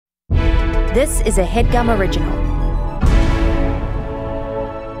This is a HeadGum original.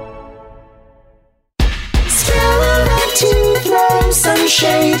 To throw some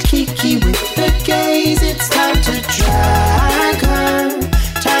shade, Kiki with the gaze. It's time to drag her.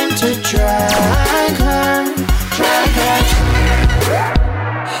 Time to drag her. Drag her.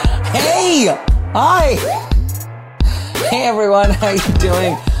 Hey! Hi! Hey everyone, how you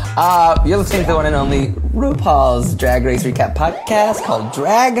doing? You're listening to the one and only RuPaul's Drag Race Recap podcast called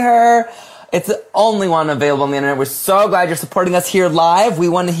Drag Her. It's the only one available on the internet. We're so glad you're supporting us here live. We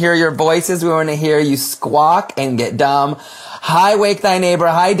want to hear your voices. We want to hear you squawk and get dumb. Hi, Wake Thy Neighbor.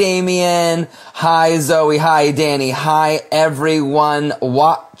 Hi, Damien. Hi, Zoe. Hi, Danny. Hi, everyone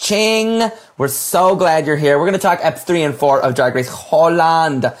watching. We're so glad you're here. We're going to talk Ep 3 and 4 of Drag Race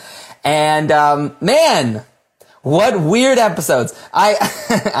Holland. And, man, what weird episodes. I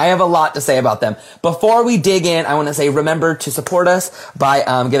have a lot to say about them. Before we dig in, I want to say remember to support us by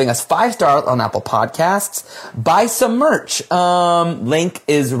giving us 5 stars on Apple Podcasts. Buy some merch. Link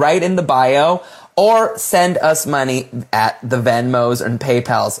is right in the bio. Or send us money at the Venmos and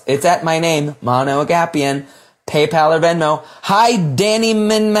PayPals. It's at my name, Mano Agapion. PayPal or Venmo. Hi, Danny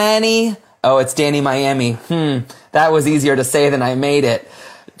Manny. Oh, it's Danny Miami. That was easier to say than I made it.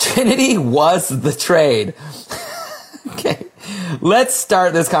 Trinity was the trade. Okay, let's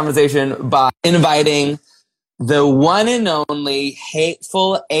start this conversation by inviting the one and only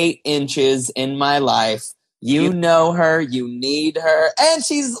hateful 8 inches in my life. You know her, you need her, and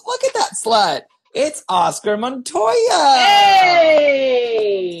look at that slut. It's Oscar Montoya.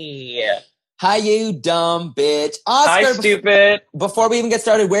 Hey! Hi, you dumb bitch. Oscar, hi, stupid. Before we even get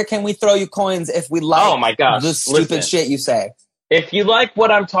started, where can we throw you coins if we like oh my gosh, the stupid shit you say? If you like what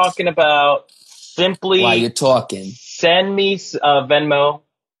I'm talking about, simply while you're talking, send me Venmo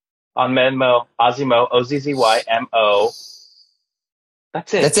on Venmo, Ozzymo, O-Z-Z-Y-M-O.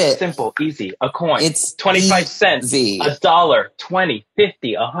 That's it. That's it. Simple, easy. A coin. It's 25 cents. $1, 20,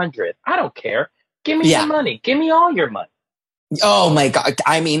 50, 100. I don't care. Give me your money. Give me all your money. Oh my God.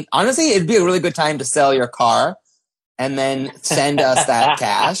 I mean, honestly, it'd be a really good time to sell your car and then send us that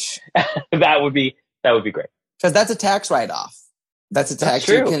cash. That would be great. Because that's a tax write-off. That's a tax. That's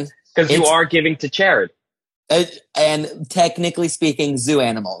true. Because you are giving to charity. And technically speaking, zoo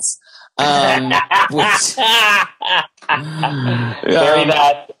animals. Very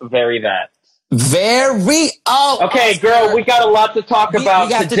that. Okay, girl, we got a lot to talk about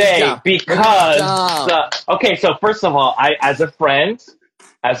today because so first of all, as a friend,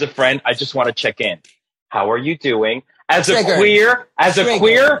 I just want to check in. How are you doing? As a queer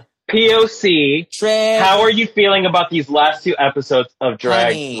POC, how are you feeling about these last 2 episodes of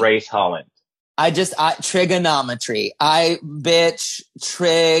Drag Race Holland? Trigonometry.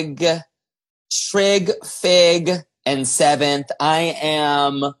 Trig, Fig, and 7th.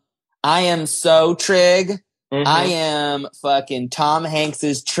 I am so Trig. Mm-hmm. I am fucking Tom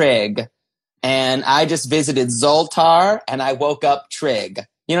Hanks's Trig. And I just visited Zoltar and I woke up Trig.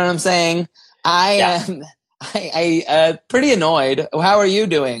 You know what I'm saying? I am pretty annoyed. How are you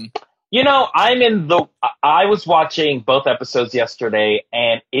doing? You know, I was watching both episodes yesterday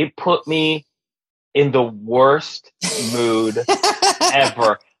and it put me in the worst mood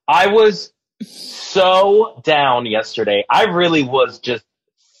ever. I was so down yesterday. I really was just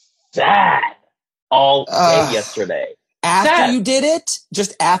sad all day yesterday. After you did it?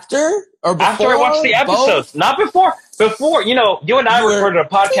 Just after? Or before? After I watched the episodes. Both? Not before. Before, you know, you and I recorded a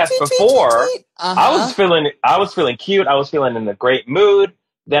podcast before. I was feeling cute. I was feeling in a great mood.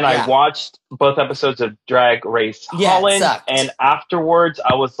 Then I watched both episodes of Drag Race Holland. And afterwards,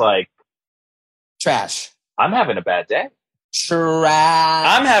 I was like, trash. I'm having a bad day. Trash.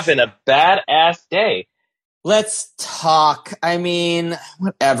 I'm having a bad-ass day. Let's talk. I mean,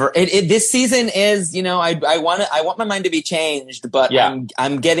 whatever. This season is, you know, I want my mind to be changed, but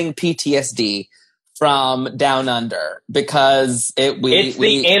I'm getting PTSD from Down Under because it's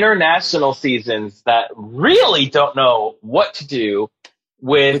the international seasons that really don't know what to do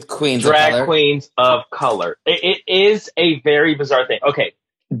with drag queens of color. It is a very bizarre thing. Okay.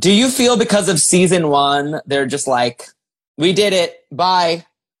 Do you feel because of season 1, they're just like, we did it. Bye,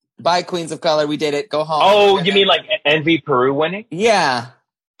 queens of color. We did it. Go home. Oh, you mean like Envy Peru winning? Yeah.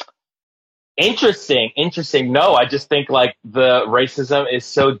 Interesting. No, I just think like the racism is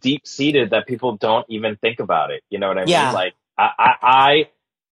so deep seated that people don't even think about it. You know what I mean? Like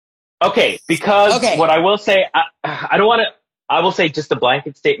what I will say, I will say just a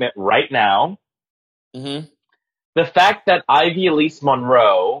blanket statement right now. Mm-hmm. The fact that Ivy Elise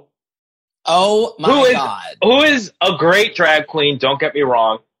Monroe, oh my God, who is a great drag queen, don't get me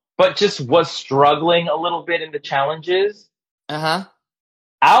wrong, but just was struggling a little bit in the challenges.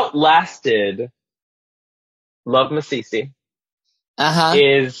 outlasted Love Masisi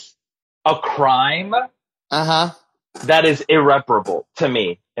is a crime that is irreparable to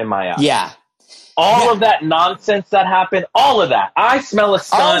me in my eyes. Yeah. All of that nonsense that happened, all of that. I smell a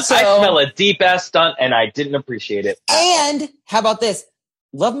stunt. Also, I smell a deep-ass stunt, and I didn't appreciate it. And how about this?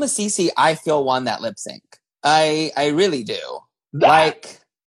 Love Masisi, I feel, won that lip sync. I really do. Like,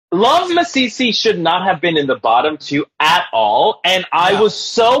 Love Masisi should not have been in the bottom two at all. And I was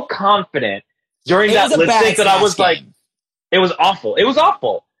so confident during that lip sync that I was like, it was awful. It was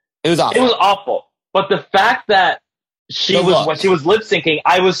awful. It was awful. But the fact that when she was lip syncing,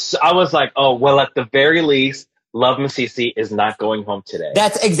 I was like, oh, well, at the very least, Love Masisi is not going home today.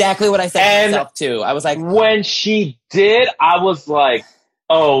 That's exactly what I said to myself too. I was like, when she did, I was like,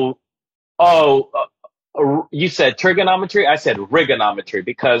 you said trigonometry. I said rigonometry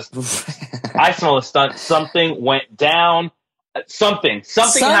because I smell a stunt. Something went down. Something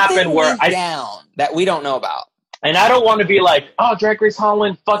happened where down that we don't know about. And I don't want to be like, oh, Drag Race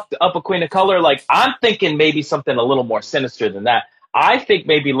Holland fucked up a Queen of Color. Like, I'm thinking maybe something a little more sinister than that. I think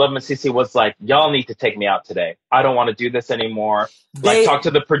maybe Love Masisi was like, y'all need to take me out today. I don't want to do this anymore. Like, talk to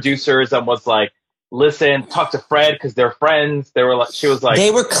the producers and was like, listen, talk to Fred because they're friends. She was like,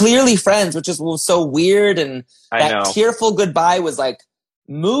 they were clearly friends, which was so weird. And that tearful goodbye was like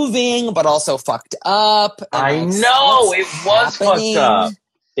moving, but also fucked up. I know it was fucked up.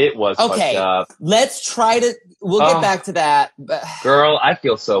 It was fucked up. Let's try to. We'll get back to that. Girl, I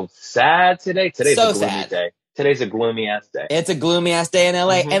feel so sad today. Today's a gloomy day. Today's a gloomy ass day. It's a gloomy ass day in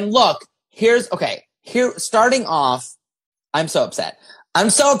LA. Mm-hmm. And look, starting off, I'm so upset.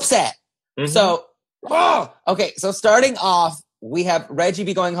 Mm-hmm. So, so starting off, we have Reggie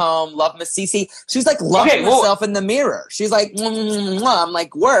B going home, Love Masisi. She's like loving herself in the mirror. She's like, I'm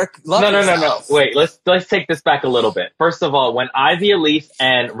like, work. No. Wait, let's take this back a little bit. First of all, when Ivy Elise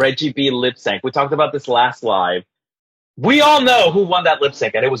and Reggie B lip sync, we talked about this last live. We all know who won that lip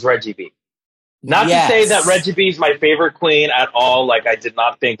sync, and it was Reggie B. Not to say that Reggie B is my favorite queen at all. Like, I did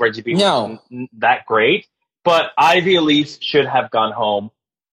not think Reggie B was that great. But Ivy Elise should have gone home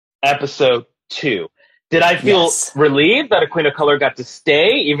episode 2. Did I feel relieved that a Queen of Color got to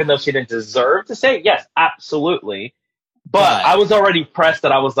stay, even though she didn't deserve to stay? Yes, absolutely. But I was already pressed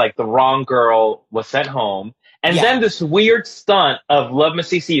that I was like, the wrong girl was sent home. And then this weird stunt of Love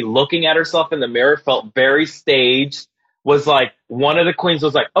Masisi looking at herself in the mirror felt very staged. Was like, one of the queens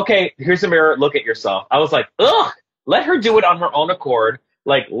was like, okay, here's a mirror, look at yourself. I was like, ugh, let her do it on her own accord.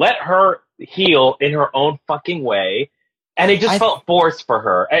 Like, let her heal in her own fucking way. And it just felt forced for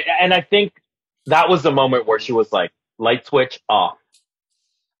her. And I think that was the moment where she was like, light switch off.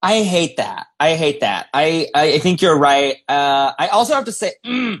 I hate that. I think you're right. I also have to say,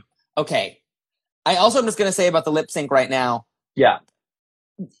 okay. I also am just going to say about the lip sync right now. Yeah.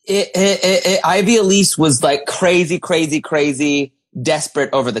 Ivy Elise was like crazy, desperate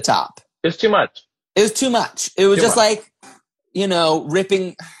over the top. It was too much. It was just like,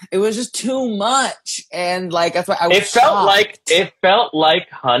 ripping. It was just too much. And like, that's why I was It felt like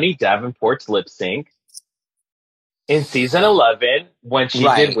Honey Davenport's lip sync in season 11 when she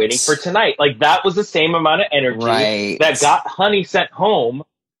did Waiting for Tonight. Like, that was the same amount of energy that got Honey sent home,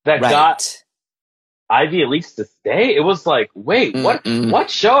 that got Ivy Elise to stay. It was like, wait, what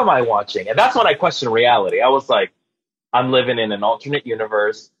show am I watching? And that's when I questioned reality. I was like, I'm living in an alternate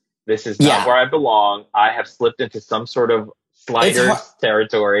universe. This is not where I belong. I have slipped into some sort of sliders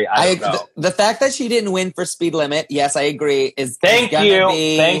territory. I don't know. The fact that she didn't win for Speed Limit, yes, I agree. Thank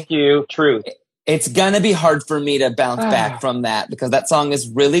you. Truth. It's gonna be hard for me to bounce back from that because that song is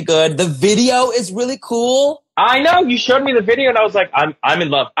really good. The video is really cool. I know. You showed me the video and I was like, I'm in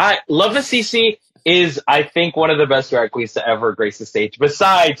love. Love Masisi is, I think, one of the best drag queens to ever grace the stage.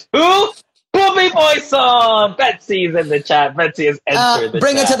 Besides who? Poopy Poison! Betsy's in the chat. Betsy has entered the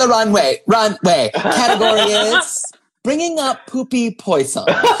bring chat. it to the runway. Category is bringing up Poopy Poison.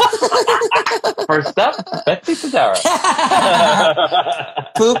 First up, Betsy Tadara.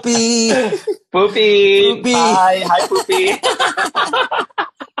 Poopy. Hi, Poopy.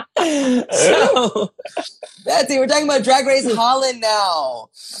 So, Betsy, we're talking about Drag Race Holland now.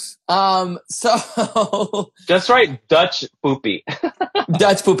 Just right, Dutch Poopy.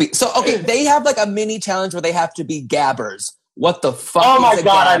 Dutch Poopy. So, okay, they have like a mini challenge where they have to be gabbers. What the fuck? Oh my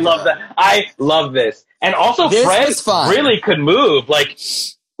god, I love that. I love this. And also, Fred really could move. Like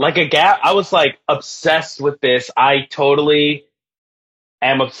a gab. I was like obsessed with this. I totally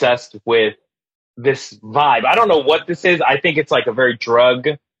am obsessed with this vibe. I don't know what this is. I think it's like a very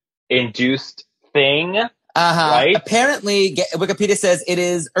drug-induced thing. Right? Apparently, Wikipedia says it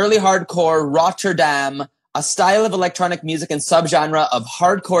is early hardcore Rotterdam a style of electronic music and subgenre of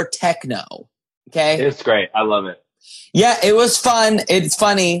hardcore techno. Okay? It's great. I love it. Yeah, it was fun. It's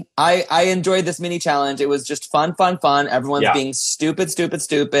funny. I enjoyed this mini challenge. It was just fun. Everyone's being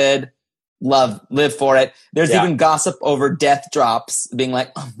stupid. Live for it. There's even gossip over death drops being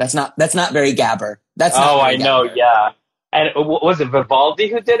like, oh, that's not very Gabber. That's not very I know, Gabber. yeah. And was it Vivaldi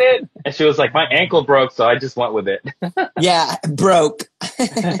who did it? And she was like, my ankle broke, so I just went with it. Yeah, broke.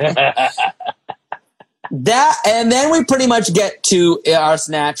 That, and then we pretty much get to our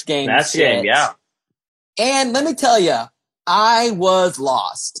Snatch Game. Snatch Game, yeah. And let me tell you, I was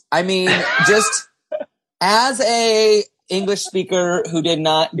lost. I mean, just as a English speaker who did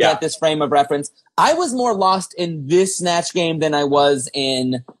not get this frame of reference, I was more lost in this Snatch Game than I was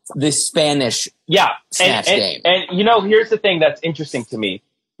in the Spanish Snatch Game. And, you know, here's the thing that's interesting to me,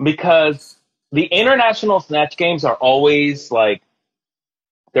 because the international Snatch Games are always like,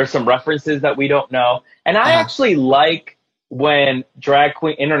 there's some references that we don't know. And I actually like when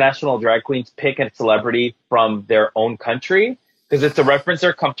international drag queens pick a celebrity from their own country, because it's a reference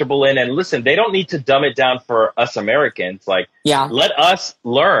they're comfortable in. And listen, they don't need to dumb it down for us Americans. Like, let us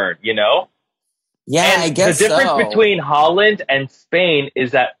learn, you know? Yeah, and I guess the difference between Holland and Spain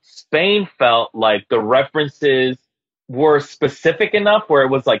is that Spain felt like the references were specific enough where it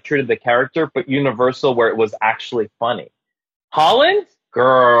was like true to the character, but universal where it was actually funny. Holland,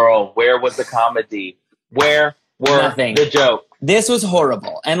 girl, where was the comedy? Where were the jokes? This was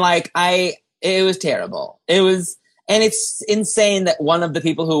horrible. And like, it was terrible. And it's insane that one of the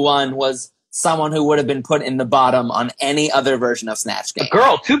people who won was someone who would have been put in the bottom on any other version of Snatch Game.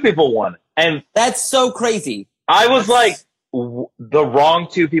 Girl, 2 people won. And that's so crazy. I was like, the wrong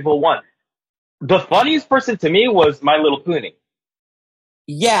 2 people won. The funniest person to me was My Little Pony.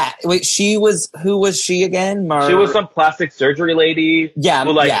 Yeah. Wait, who was she again? She was some plastic surgery lady. Yeah.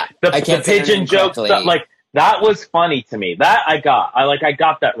 Who, the pigeon joke stuff. Like, that was funny to me. That I got. I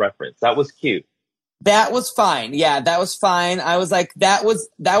got that reference. That was cute. That was fine. Yeah, that was fine. I was like, that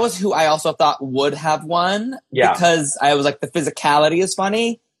was who I also thought would have won. Yeah. Because I was like, the physicality is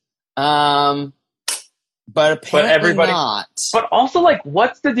funny. But apparently not. But also, like,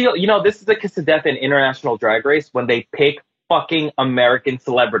 what's the deal? You know, this is the kiss of death in International Drag Race when they pick fucking American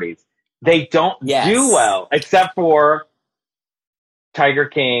celebrities. They don't do well, except for Tiger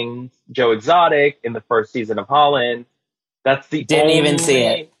King, Joe Exotic in the first season of Holland. That's the Didn't even see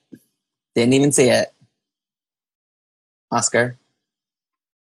it. Oscar.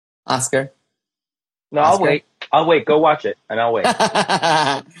 No, Oscar? I'll wait. Go watch it, and I'll wait.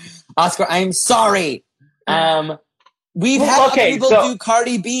 Oscar, I'm sorry. We've had people do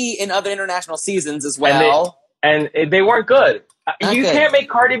Cardi B in other international seasons as well. And they weren't good. You can't make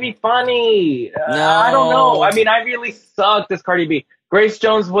Cardi B funny. No. I don't know. I mean, I really sucked as Cardi B. Grace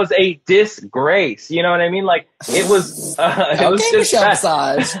Jones was a disgrace. You know what I mean? Like, it was... it was just Michelle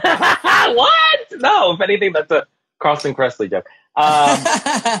Visage. What? No, if anything, that's a Carlson Kressley joke.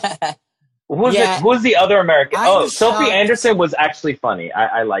 Who's the other American? Sophie Anderson was actually funny.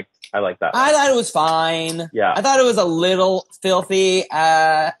 I liked that. I thought it was fine. Yeah. I thought it was a little filthy.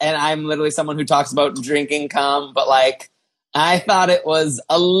 And I'm literally someone who talks about drinking cum, but like, I thought it was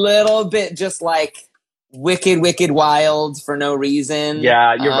a little bit just like wicked wild for no reason.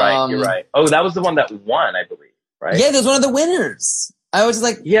 Yeah, you're right. Oh, that was the one that won, I believe, right? Yeah, that was one of the winners. I was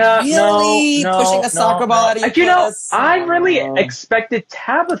like, really pushing a soccer ball out of your puss? I really expected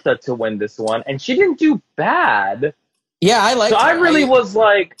Tabitha to win this one, and she didn't do bad. Yeah, I liked her. So I really was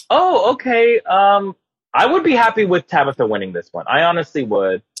like, oh, okay. I would be happy with Tabitha winning this one. I honestly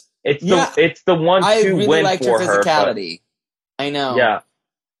would. It's the one I to really win liked for her physicality. I know. Yeah.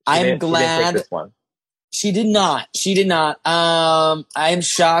 I'm glad. She didn't take this one. She did not. I'm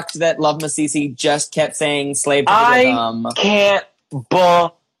shocked that Love Masisi just kept saying slave to the rhythm. I can't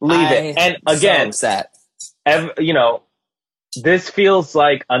believe it. And again, so upset. This feels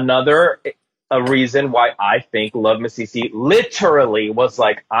like a reason why I think Love Masisi literally was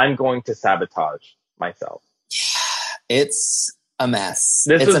like, I'm going to sabotage myself. It's a mess.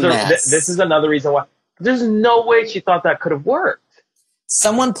 This is another reason why. There's no way she thought that could have worked.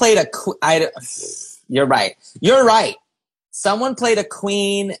 Someone played You're right. Someone played a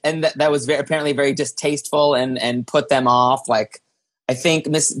queen, and that was apparently very distasteful and put them off. Like, I think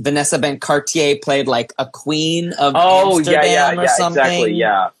Miss Vanessa Ben Cartier played like a queen of Amsterdam or something. Exactly,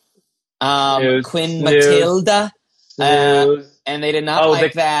 yeah. Queen Matilda. And they did not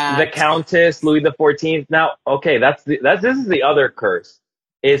like that. The Countess, Louis XIV. Now, okay, this is the other curse.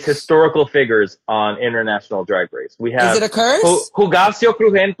 Is historical figures on International Drag Race. We have... Is it a curse? Hugasio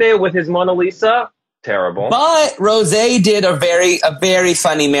Crujente with his Mona Lisa. Terrible. But Rosé did a very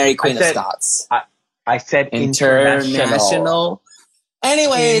funny Mary Queen of Scots. I said international.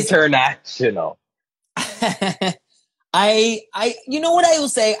 Anyways, international. you know what I will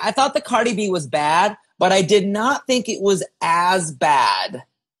say? I thought the Cardi B was bad, but I did not think it was as bad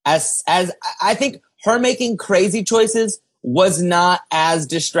as I think her making crazy choices was not as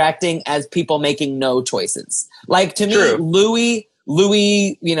distracting as people making no choices. Like, to me,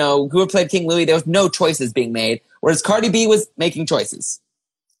 Louis, you know, who played King Louis, there was no choices being made, whereas Cardi B was making choices.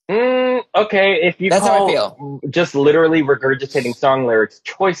 Okay, if you That's call how I feel. Just literally regurgitating song lyrics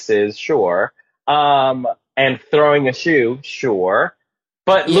choices, sure. And throwing a shoe, sure.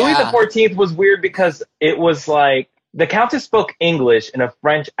 But Yeah. Louis XIV was weird because it was like the Countess spoke English in a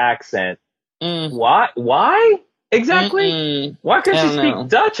French accent. Why? Exactly? Why couldn't she speak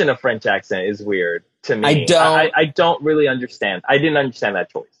Dutch in a French accent is weird to me. I don't really understand. I didn't understand that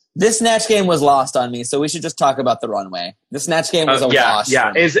choice. This Snatch Game was lost on me, so we should just talk about the runway. The Snatch Game was a wash.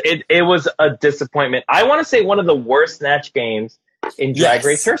 Yeah, it was a disappointment. I want to say one of the worst Snatch Games in Drag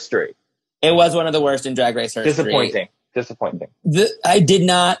Race history. It was one of the worst in Drag Race history. Disappointing. I did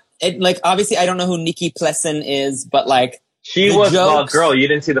not, obviously I don't know who Nikki Plessen is, but like, she was, well, girl, you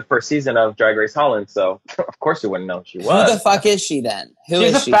didn't see the first season of Drag Race Holland, so of course you wouldn't know who she was. Who the fuck is she then?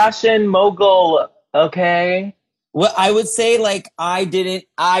 She's a fashion mogul, okay? Well, I would say, like, I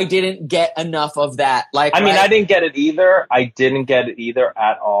didn't get enough of that. Like, I mean, I didn't get it either. I didn't get it either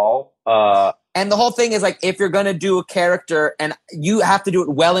at all. And the whole thing is, like, if you're going to do a character, and you have to do it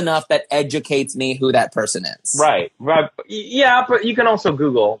well enough that educates me who that person is. Right. Yeah, but you can also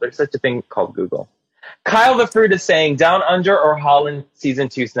Google. There's such a thing called Google. Kyle the Fruit is saying Down Under or Holland Season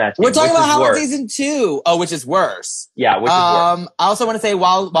 2 Snatch Game. We're talking about Holland Season 2. Oh, which is worse. Yeah, which is worse. I also want to say,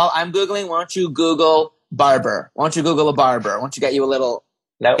 while I'm Googling, why don't you Google barber? Why don't you Google a barber? Why don't you get you a little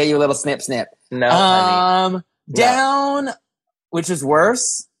snip? No. Down, which is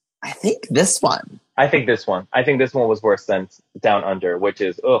worse. I think this one. I think this one was worse than Down Under, which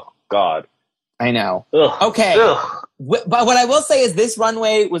is, oh, God. I know. Ugh. Okay. Ugh. But what I will say is this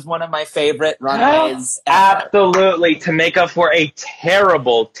runway was one of my favorite runways ever. Absolutely. To make up for a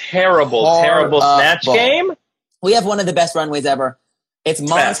terrible Snatch Game. We have one of the best runways ever. It's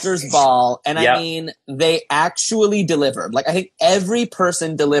Monsters Ball. And I mean, they actually delivered. Like, I think every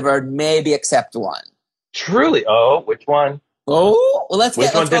person delivered, maybe except one. Truly. Oh, which one? Oh, well, let's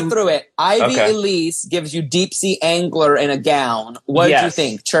go through it. Ivy Elise gives you deep sea angler in a gown. What did you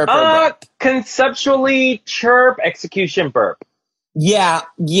think? Chirp or burp? Conceptually, chirp. Execution, burp. Yeah,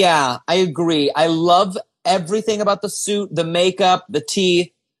 I agree. I love everything about the suit, the makeup, the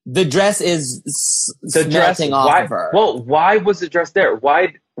teeth. The dress is melting off of her. Well, why was the dress there?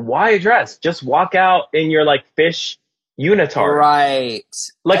 Why a dress? Just walk out in your, like, fish unitard. Right.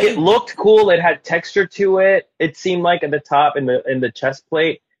 Like, it looked cool. It had texture to it. It seemed like at the top in the chest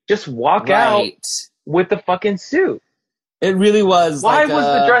plate. Just walk out with the fucking suit. It really was. Why was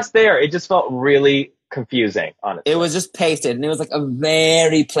the dress there? It just felt really confusing, honestly. It was just pasted, and it was like a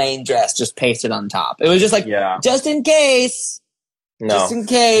very plain dress just pasted on top. It was just like, just in case. No. Just in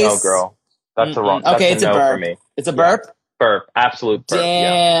case. No, girl. That's a wrong. Okay, it's a burp. For me. It's a burp? Yeah. Burp. Absolute burp.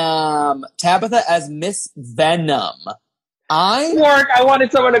 Damn. Tabitha as Miss Venom. I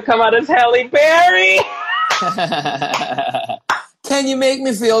wanted someone to come out as Halle Berry. Can you make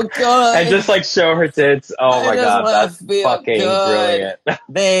me feel good? And just, like, show her tits. Oh my God, that's fucking brilliant.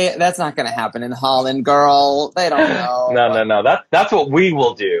 That's not going to happen in Holland, girl. They don't know. No. That's what we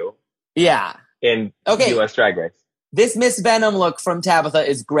will do. Yeah. In U.S. Drag Race. This Miss Venom look from Tabitha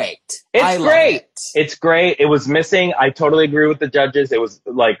is great. It's great. It's great. It was missing. I totally agree with the judges. It was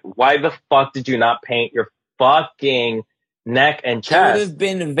like, why the fuck did you not paint your fucking neck and chest? It would have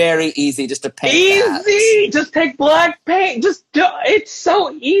been very easy just to paint Easy! that. Just take black paint. It's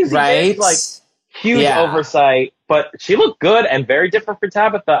so easy. Right? It's like huge oversight. But she looked good and very different for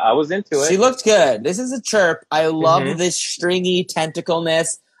Tabitha. I was into it. She looked good. This is a chirp. I love this stringy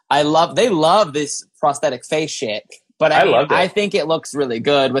tentacleness. They love this prosthetic face shit. But I think it looks really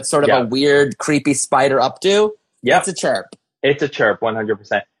good with sort of a weird, creepy spider updo. Yeah. It's a chirp. It's a chirp,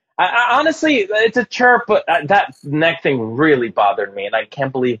 100%. I honestly, it's a chirp, but that neck thing really bothered me. And I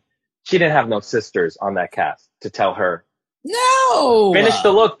can't believe she didn't have no sisters on that cast to tell her. No! Finish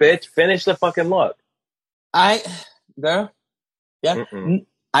the look, bitch. Finish the fucking look. Girl? Yeah.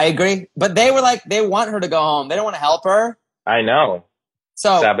 I agree. But they were like, they want her to go home. They don't want to help her. I know.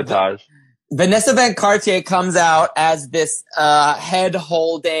 So sabotage. Vanessa Van Cartier comes out as this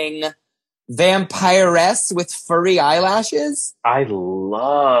head-holding vampiress with furry eyelashes. I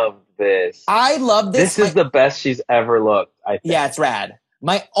love this. This is the best she's ever looked, I think. Yeah, it's rad.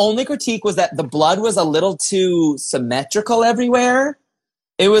 My only critique was that the blood was a little too symmetrical everywhere.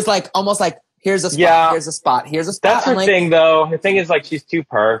 It was like almost like Here's a spot. Yeah. Here's a spot. Here's a spot. That's her thing, though. Her thing is like she's too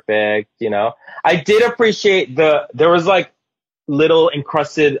perfect. You know, I did appreciate there was like little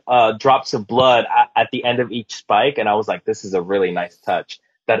encrusted drops of blood at the end of each spike, and I was like, this is a really nice touch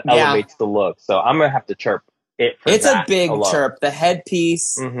that elevates the look. So I'm gonna have to chirp it. It's a big chirp. The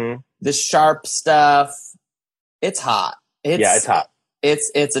headpiece, the sharp stuff. It's hot. It's hot.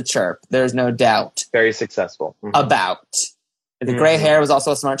 It's a chirp. There's no doubt. Very successful. About the gray hair was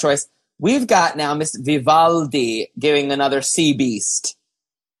also a smart choice. We've got now Miss Vivaldi giving another sea beast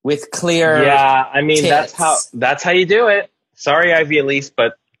with clear. Yeah, I mean tits. that's how you do it. Sorry, Ivy Elise,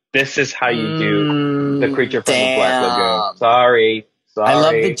 but this is how you do the creature from the Black Lagoon. Sorry. I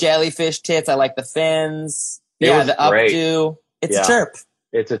love the jellyfish tits. I like the fins. The updo. It's a chirp.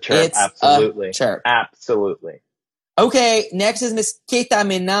 It's a chirp. Absolutely. A chirp. Absolutely. Okay, next is Miss Keta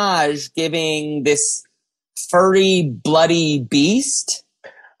Minaj giving this furry, bloody beast.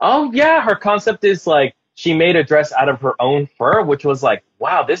 Oh, yeah. Her concept is like she made a dress out of her own fur, which was like,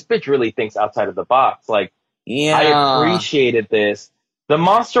 wow, this bitch really thinks outside of the box. Like, I appreciated this. The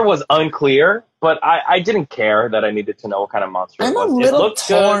monster was unclear, but I didn't care that I needed to know what kind of monster it was. I'm a little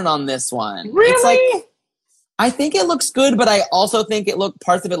torn on this one. Really? It's like, I think it looks good, but I also think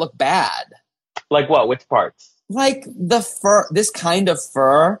parts of it look bad. Like what? Which parts? Like the fur, this kind of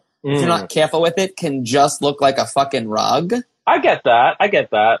fur, if you're not careful with it, can just look like a fucking rug. I get that. I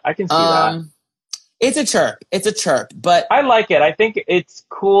can see that. It's a chirp, but I like it. I think it's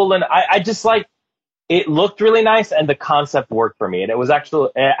cool, and I just like it looked really nice, and the concept worked for me. And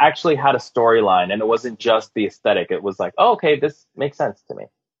it actually had a storyline, and it wasn't just the aesthetic. It was like, oh, okay, this makes sense to me.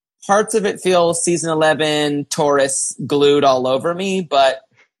 Parts of it feel season 11 Taurus glued all over me, but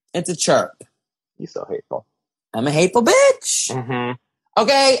it's a chirp. You're so hateful. I'm a hateful bitch.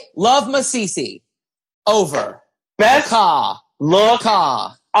 Okay, love Masisi. Over. Best look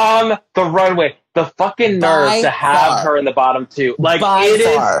on the runway. The fucking nerve to have her in the bottom two. Like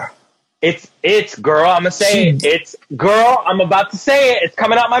it's girl, I'm gonna say it. It's girl, I'm about to say it. It's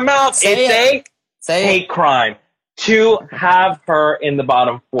coming out my mouth. It's a hate crime to have her in the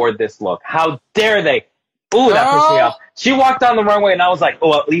bottom for this look. How dare they? Ooh, that pissed me off. She walked down the runway and I was like,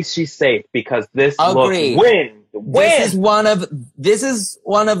 oh, at least she's safe because this look wins. This is one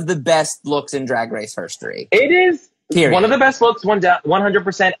of the best looks in Drag Race history. It is one of the best looks,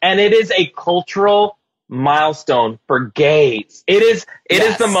 100%, and it is a cultural milestone for gays. It is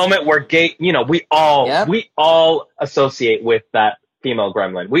the moment where gay, we all associate with that female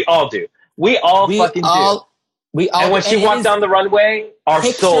gremlin. We all do. We all fucking do. And when she walked down the runway, our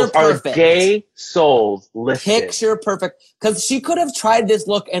gay souls lifted. Picture perfect. Because she could have tried this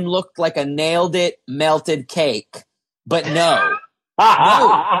look and looked like a nailed it, melted cake. But no.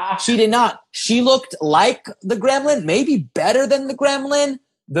 No, she did not. She looked like the gremlin, maybe better than the gremlin.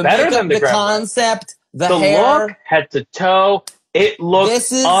 The makeup, the concept, the hair. Look, head to toe. It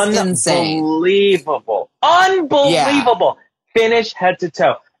looks unbelievable. Unbelievable. Yeah. Finish head to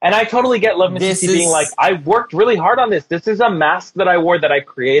toe. And I totally get Love Mississippi being like, I worked really hard on this. This is a mask that I wore, that I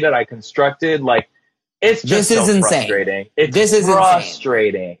created, I constructed. Like, it's just frustrating. It's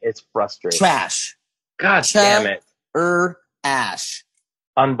frustrating. It's frustrating. Trash. God damn it. Ash.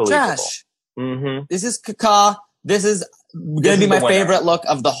 Unbelievable. Trash. This is caca. This is going to be my favorite look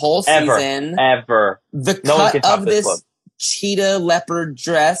of the whole season. Ever. The cut of this cheetah leopard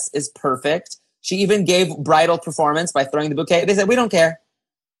dress is perfect. She even gave bridal performance by throwing the bouquet. They said, we don't care.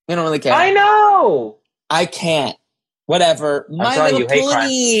 We don't really care. I know. I can't. Whatever. My Little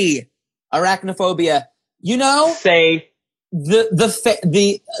Pony. Arachnophobia. Say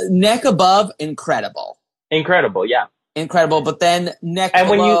the neck above, incredible. Incredible, yeah. Incredible, but then neck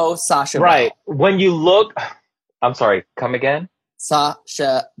below, Sasha Bell. Right. When you look... I'm sorry, come again?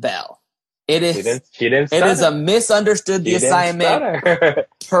 Sasha Bell. It is. She didn't It is a misunderstood the assignment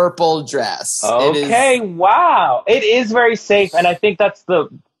purple dress. Okay, wow. It is very safe, and I think that's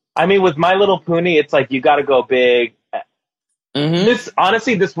with My Little Pony, it's like you got to go big. This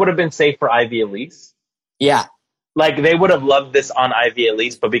would have been safe for Ivy Elise. Yeah. Like, they would have loved this on Ivy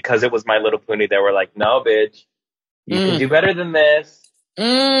Elise, but because it was My Little Pony, they were like, no, bitch. You can do better than this.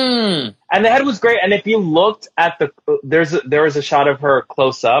 And the head was great. And if you looked at there was a shot of her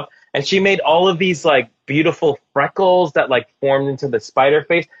close up, and she made all of these like beautiful freckles that like formed into the spider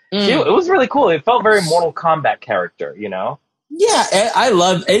face. It was really cool. It felt very Mortal Kombat character, Yeah, I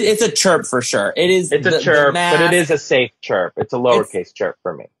love it. It's a chirp for sure. It's a chirp, but it is a safe chirp. It's a lowercase chirp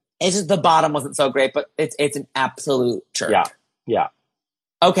for me. It's just the bottom wasn't so great, but it's an absolute chirp. Yeah.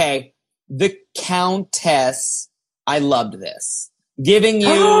 Okay, the Countess. I loved this. Giving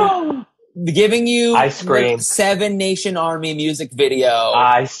you giving you I screamed. like, Seven Nation Army music video.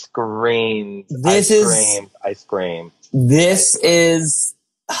 I screamed. This I screamed. This is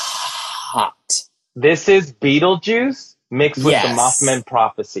hot. This is Beetlejuice mixed with the Yes. Mothman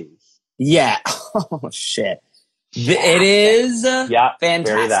prophecies. Yeah. Oh, shit. It is Yeah,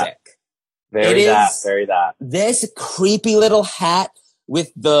 fantastic. Very that. This creepy little hat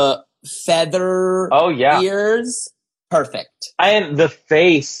with the feather ears. Perfect. And the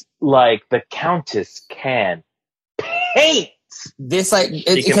face, like the Countess can paint. This like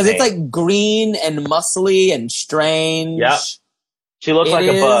because it's like green and muscly and strange. Yep. She looks like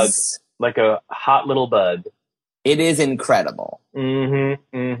a bug, like a hot little bug. It is incredible.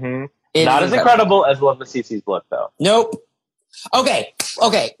 Mm-hmm. Mm-hmm. Not as incredible as Love Cece's look, though. Nope. Okay.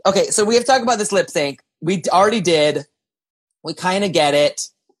 So we have to talk about this lip sync. We already did. We kind of get it.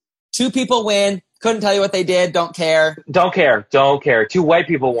 Two people win. Couldn't tell you what they did. Don't care. Don't care. Two white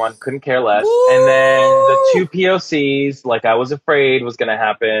people won. Couldn't care less. Woo! And then the two POCs, like I was afraid was going to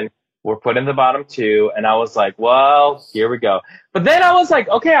happen, were put in the bottom two. And I was like, well, here we go. But then I was like,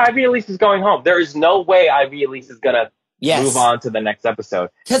 okay, Ivy Elise is going home. There is no way Ivy Elise is going to move on to the next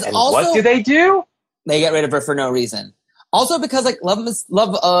episode. And also, what do? They get rid of her for no reason. Also because like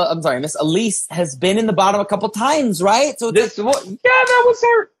Miss Elise has been in the bottom a couple times, right? So that was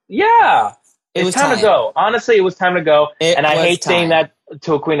her. Yeah. It was time to go. Honestly, it was time to go. And I hate saying that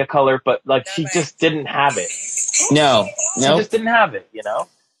to a queen of color, but like she just didn't have it. No. She just didn't have it, you know?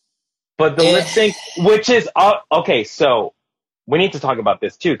 But the lip sync, which is, okay, so we need to talk about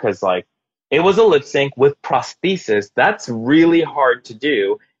this too, because like it was a lip sync with prosthesis. That's really hard to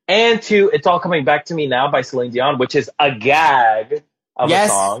do. And It's All Coming Back to Me Now by Celine Dion, which is a gag of a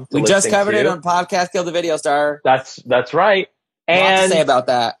song. We just covered it on Podcast Kill the Video Star. That's right. And what to say about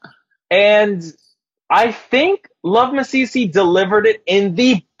that? And I think Love Cece delivered it in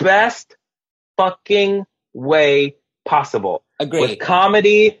the best fucking possible. Agreed. With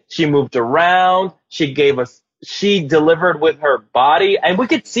comedy, she moved around, she delivered with her body, and we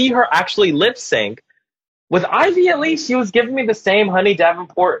could see her actually lip sync. With Ivy, at least, she was giving me the same Honey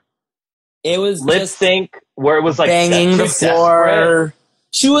Davenport. It was lip sync where it was like banging the floor. Desperate.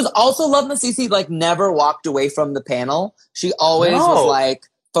 She was also Love Cece, like never walked away from the panel. She always was like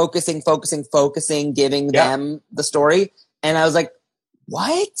focusing, giving them the story. And I was like,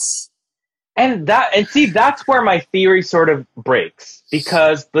 what? And that's where my theory sort of breaks.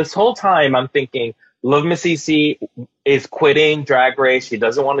 Because this whole time I'm thinking, Love Cece is quitting Drag Race. She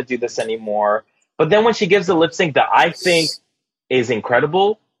doesn't want to do this anymore. But then when she gives a lip sync that I think is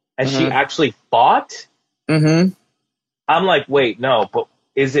incredible, and she actually fought, I'm like, wait, no, but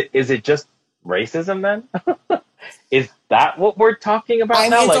is it just racism then? Is that what we're talking about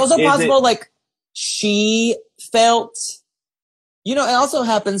now? It's like, also possible, like, she felt, it also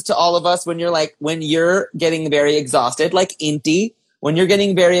happens to all of us when you're getting very exhausted, like Inti, when you're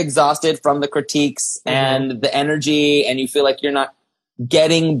getting very exhausted from the critiques and the energy, and you feel like you're not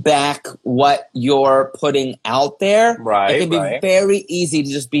getting back what you're putting out there. Right. It can be very easy to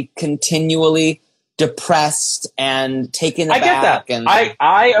just be continually depressed and taken aback. I get that.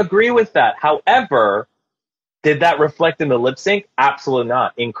 I agree with that. However, did that reflect in the lip sync? Absolutely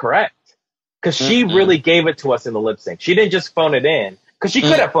not. Incorrect. Because she really gave it to us in the lip sync. She didn't just phone it in. Because she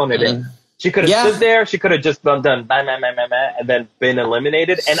could have phoned it in. She could have stood there. She could have just done bang, bang, bang, bang, bang, and then been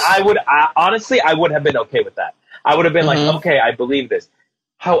eliminated. And I would have been okay with that. I would have been like, okay, I believe this.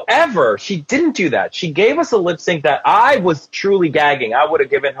 However, she didn't do that. She gave us a lip sync that I was truly gagging. I would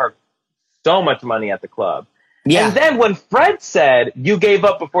have given her so much money at the club. Yeah. And then when Fred said, you gave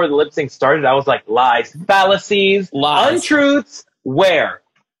up before the lip sync started, I was like, lies, fallacies, untruths. Where?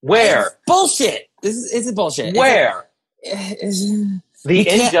 It's bullshit. This is bullshit. Where? The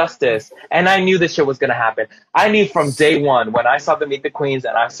injustice. And I knew this shit was going to happen. I knew from day one when I saw the Meet the Queens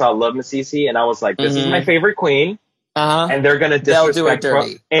and I saw Love Cece and I was like, this is my favorite queen. And they're going to disrespect her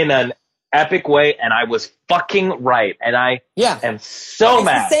in an epic way. And I was fucking right. And I am so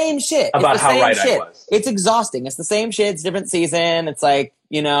mad. It's the same shit. About how right I was. It's exhausting. It's the same shit. It's a different season. It's like,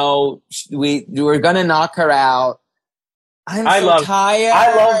 we're going to knock her out. I'm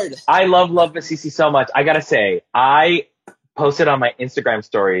tired. I love Love Cece so much. I got to say, I posted on my Instagram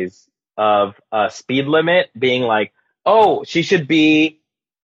stories of Speed Limit being like, oh, she should be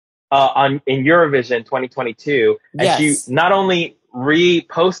in Eurovision 2022. And she not only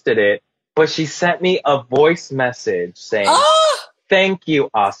reposted it, but she sent me a voice message saying, thank you,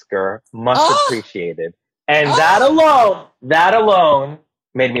 Oscar. Much appreciated. And that alone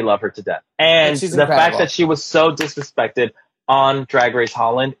made me love her to death. And the fact that she was so disrespected on Drag Race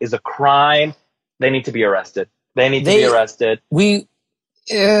Holland is a crime. They need to be arrested.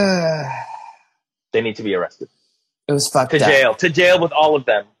 Ugh. They need to be arrested. It was fucked To up. jail. To jail with all of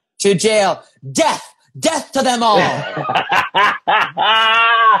them. To jail. Death! Death to them all!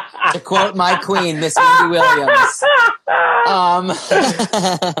 To quote my queen, Miss Wendy Williams.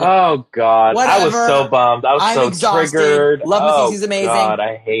 Oh, God. I was Whatever. so bummed. I was I'm so exhausted. triggered. Love Miss Cece's amazing. God,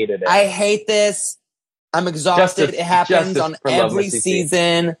 I hated it. I hate this. I'm exhausted. Justice- it happens justice on for Love every Miss Cece.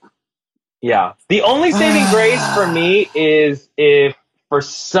 season. Yeah. The only saving grace for me is if, for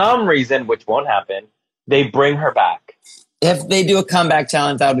some reason, which won't happen, they bring her back. If they do a comeback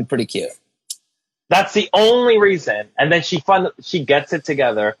challenge, that would be pretty cute. That's the only reason. And then she gets it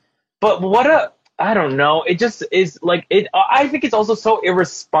together. But I don't know. It just is like it. I think it's also so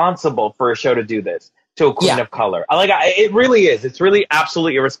irresponsible for a show to do this to a queen of color. It really is. It's really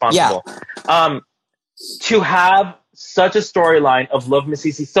absolutely irresponsible. Yeah. To have such a storyline of Love Miss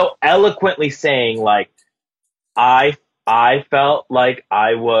Cece so eloquently saying like, I felt like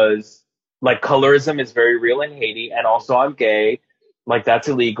I was like colorism is very real in Haiti, and also I'm gay. Like that's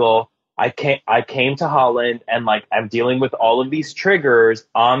illegal. I came to Holland and like I'm dealing with all of these triggers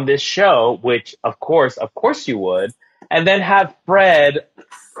on this show, which of course you would, and then have Fred,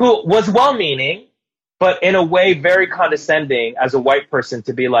 who was well-meaning, but in a way very condescending as a white person,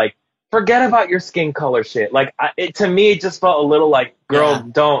 to be like, forget about your skin color shit. Like to me, it just felt a little like,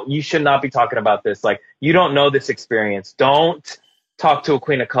 girl, you should not be talking about this. Like you don't know this experience. Don't talk to a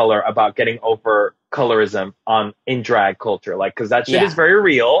queen of color about getting over colorism in drag culture. Like, cause that shit is very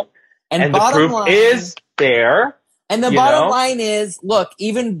real. And the proof is there. And the bottom line is, look,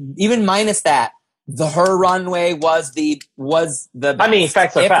 even minus that, her runway was the best. I mean,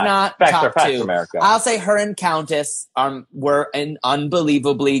 facts are if facts. not Facts top are facts, two. America. I'll say her and Countess were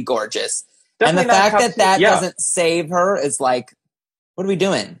unbelievably gorgeous. Definitely, and the fact that doesn't save her is like, what are we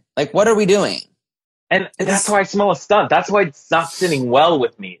doing? Like, what are we doing? And that's why I smell a stunt. That's why it's not sitting well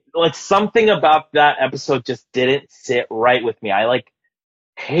with me. Like something about that episode just didn't sit right with me. I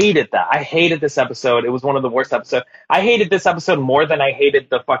hated that. I hated this episode. It was one of the worst episodes. I hated this episode more than I hated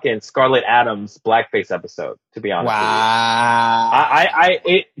the fucking Scarlett Adams blackface episode, to be honest. Wow.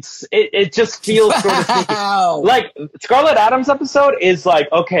 It just feels sort of sneaky. Like Scarlett Adams episode is like,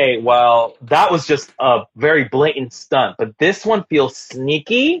 okay, well, that was just a very blatant stunt, but this one feels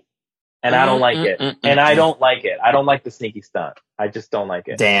sneaky and I don't like it. I don't like it. I don't like the sneaky stunt. I just don't like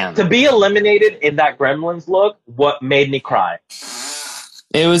it. Damn. To be eliminated in that Gremlins look, what made me cry?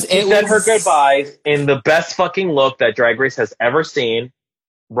 She said her goodbyes in the best fucking look that Drag Race has ever seen.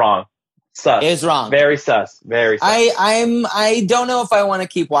 Wrong. Sus. It is wrong. Very sus. Very sus. I don't know if I want to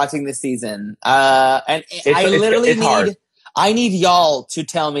keep watching this season. And I need y'all to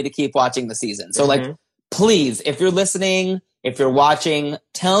tell me to keep watching the season. So like, please, if you're listening, if you're watching,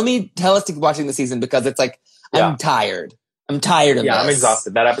 tell us to keep watching the season, because it's like, I'm tired. I'm tired of this. Yeah, I'm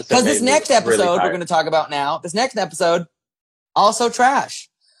exhausted. That episode. Because this next episode really we're going to talk about now, this next episode, also trash.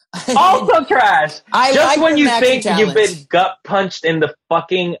 Also trash. Just like when you think challenge. you've been gut punched in the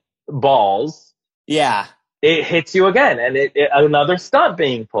fucking balls, yeah, it hits you again, and it another stunt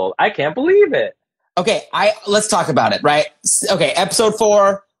being pulled. I can't believe it. Okay, let's talk about it, right? Okay, episode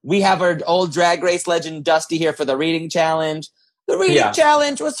 4, we have our old Drag Race legend Dusty here for the reading challenge. The reading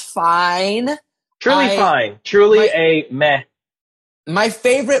challenge was fine. Truly fine. Truly a meh. My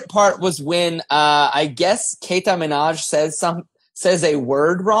favorite part was when I guess Keita Minaj says a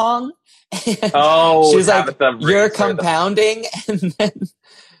word wrong. Oh, she's Tabitha, like, you're compounding. And then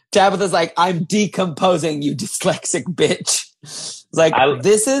Tabitha's like, I'm decomposing, you dyslexic bitch. It's like,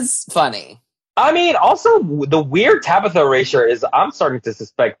 this is funny. I mean, also, the weird Tabitha erasure is, I'm starting to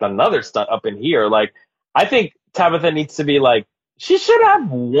suspect another stunt up in here. Like, I think Tabitha needs to be like, she should have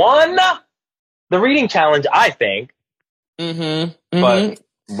won the reading challenge, I think. But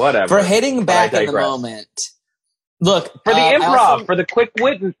whatever. For hitting back in the moment. Look, for the improv, for the quick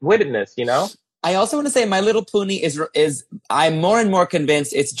wittedness, you know? I also want to say My Little Pony is I'm more and more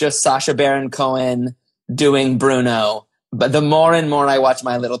convinced it's just Sacha Baron Cohen doing Bruno. But the more and more I watch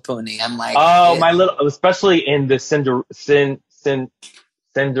My Little Pony, I'm like, especially in the Cinderella?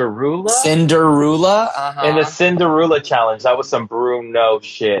 Cinderella? In the Cinderella challenge, that was some Bruno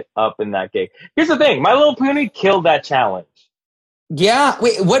shit up in that game. Here's the thing, My Little Pony killed that challenge. Yeah,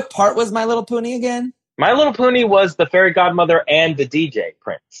 wait, what part was My Little Pony again? My Little Pony was the fairy godmother and the DJ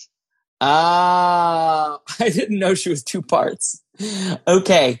Prince. I didn't know she was 2 parts.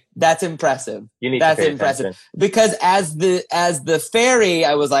 Okay, that's impressive. That's impressive attention. Because as the fairy,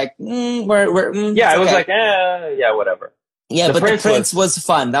 I was like, I was like, yeah, whatever. Yeah, but the prince was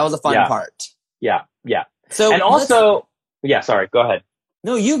fun. That was a fun part. Yeah. So and also, sorry, go ahead.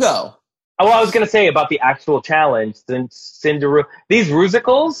 No, you go. I was going to say about the actual challenge. Cinderella. These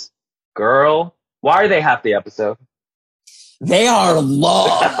musicals, girl, why are they half the episode? They are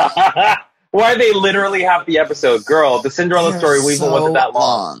long. Why are they literally half the episode? Girl, the Cinderella story, we even wasn't that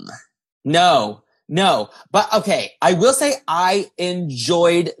long. No. But okay, I will say I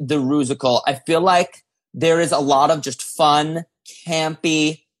enjoyed the musical. I feel like there is a lot of just fun,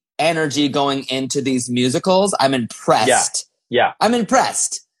 campy energy going into these musicals. I'm impressed. Yeah. I'm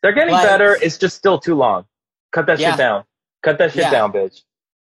impressed. They're getting better. It's just still too long. Cut that shit down. Cut that shit down, bitch.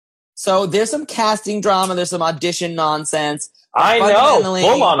 So there's some casting drama. There's some audition nonsense. I know.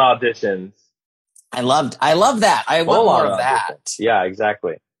 Full on auditions. I love that. I want more of that. Yeah,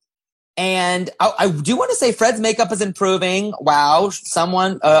 exactly. And I do want to say Fred's makeup is improving. Wow.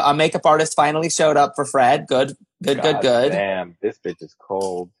 A makeup artist finally showed up for Fred. Good. Damn, this bitch is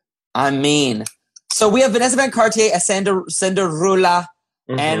cold. I mean, so we have Vanessa Van Cartier as Cinderella,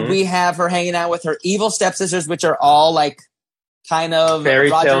 and we have her hanging out with her evil stepsisters, which are all like kind of fairy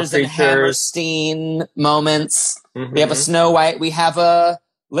Rodgers tale and Hammerstein moments. We have a Snow White, we have a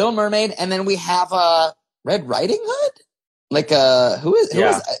Little Mermaid, and then we have a Red Riding Hood. Like who is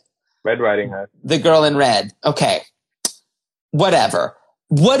Red Riding Hood? The girl in red. Okay, whatever.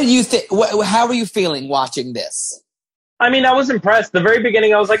 What did you think? How were you feeling watching this? I mean, I was impressed. The very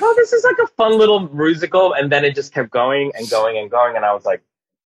beginning, I was like, oh, this is like a fun little musical. And then it just kept going and going and going. And I was like,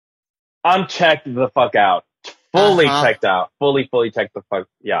 I'm checked the fuck out. Fully checked out. Fully checked the fuck.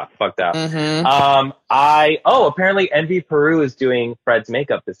 Yeah, fucked out. Apparently Envy Peru is doing Fred's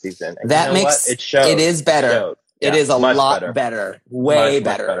makeup this season. And that makes it shows. It is better. It is a lot better. Way much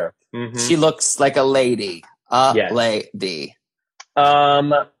better. Mm-hmm. She looks like a lady. Lady.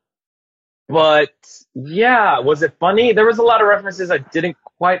 But yeah, was it funny? There was a lot of references I didn't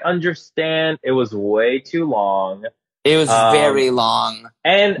quite understand. It was way too long. It was very long.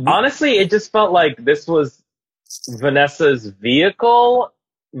 And honestly, it just felt like this was Vanessa's vehicle.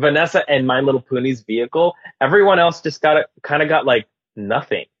 Vanessa and My Little Pony's vehicle. Everyone else just got like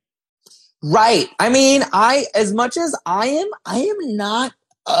nothing. Right. I mean, I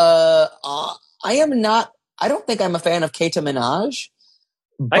don't think I'm a fan of Keita Minaj.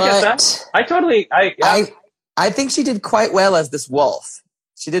 I get that. I think she did quite well as this wolf.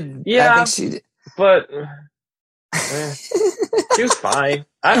 She did. Yeah. I think she did. But she was fine.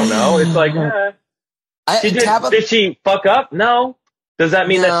 I don't know. It's like, did she fuck up? No. Does that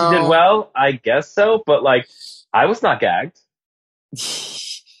mean that she did well? I guess so. But like, I was not gagged.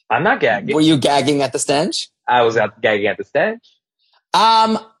 I'm not gagging. Were you gagging at the stench? I was gagging at the stench.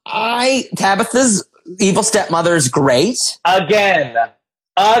 Tabitha's evil stepmother is great. Again,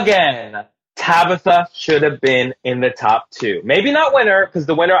 Tabitha should have been in the top 2. Maybe not winner, because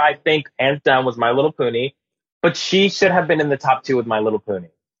the winner, I think, hands down, was My Little Pony. But she should have been in the top 2 with My Little Pony.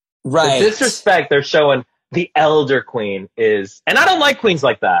 Right. The disrespect they're showing the elder queen is... And I don't like queens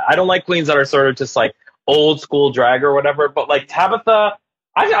like that. I don't like queens that are sort of just like old school drag or whatever. But like Tabitha...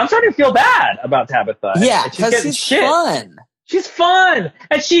 I'm starting to feel bad about Tabitha. Yeah, because she's fun. She's fun.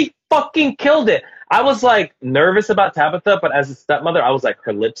 And she fucking killed it. I was like nervous about Tabitha, but as a stepmother, I was like,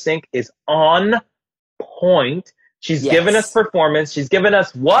 her lip sync is on point. She's given us performance. She's given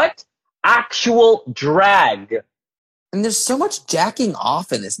us what? Actual drag. And there's so much jacking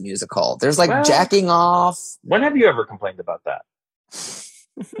off in this musical. There's like jacking off. When have you ever complained about that?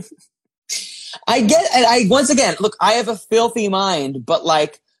 Once again, look, I have a filthy mind, but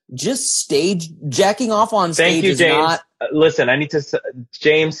like just jacking off on stage. Thank you, is James. not. Listen,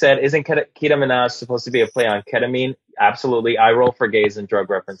 James said, isn't Keita Minaj supposed to be a play on ketamine? Absolutely. Eye roll for gays and drug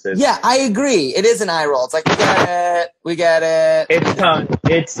references. Yeah, I agree. It is an eye roll. It's like, we get it.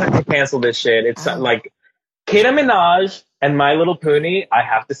 It's time to cancel this shit. It's like Keita Minaj and My Little Pony, I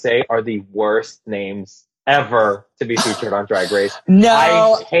have to say, are the worst names ever to be featured on Drag Race. No.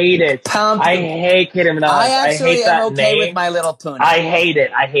 I hate it. I hate Keita Minaj. I actually hate that am okay name. with My Little Pony. I hate it.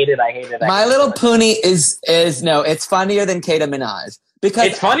 My Little Pony is it's funnier than Keita Minaj. Because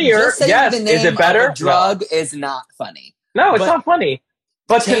it's funnier, yes. Is it better? Of a drug is not funny. No, it's not funny.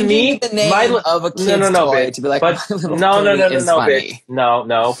 But to me, the name of a kid's toy to be like, My Little Pony is funny. Bitch.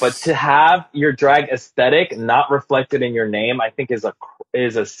 No. But to have your drag aesthetic not reflected in your name, I think is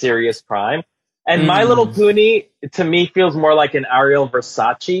a serious crime. And My Little Pony, to me, feels more like an Ariel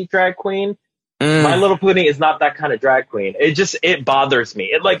Versace drag queen. My Little Pony is not that kind of drag queen. It bothers me.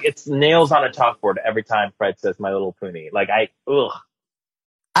 It's nails on a chalkboard every time Fred says My Little Pony.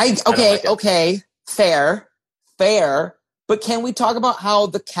 Okay, fair. But can we talk about how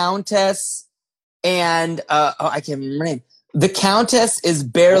the Countess and I can't remember her name. The Countess is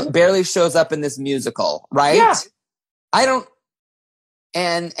barely shows up in this musical, right? Yeah.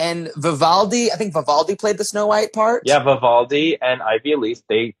 and Vivaldi. I think Vivaldi played the Snow White part. Yeah, Vivaldi and Ivy Elise,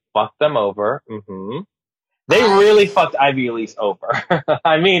 they fucked them over. They really fucked Ivy Elise over.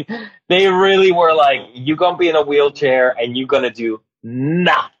 I mean, they really were like, you gonna be in a wheelchair and you gonna do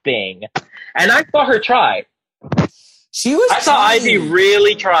nothing. And I saw her try. I saw Ivy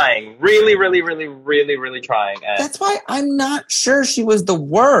really trying. Really, really, really, really, really trying. And that's why I'm not sure she was the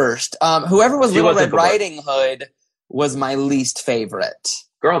worst. Whoever was Little Red Riding Hood was my least favorite.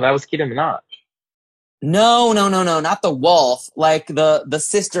 Girl, that was Keita Minaj. No, not the wolf. Like the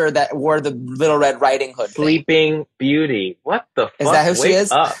sister that wore the Little Red Riding Hood. Sleeping Beauty. What the fuck? Is that who she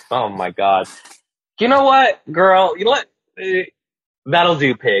is? Up. Oh my god. You know what, girl? You know what? That'll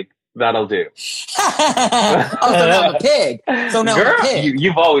do, pig. That'll do. Oh, so now I'm a pig. So now girl, I'm a pig.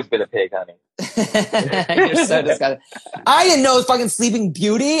 You've always been a pig, honey. You're so disgusting. I didn't know it was fucking Sleeping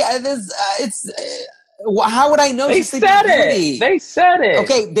Beauty. How would I know? They said it. They said it.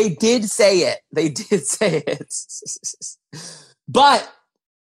 Okay, they did say it. They did say it. But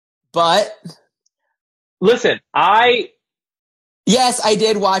listen, yes, I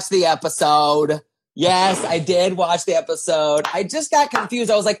did watch the episode. I just got confused.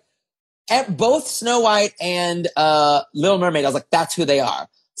 I was like, at both Snow White and Little Mermaid, I was like, that's who they are.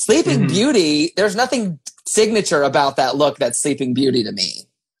 Sleeping Beauty, there's nothing signature about that look that's Sleeping Beauty to me.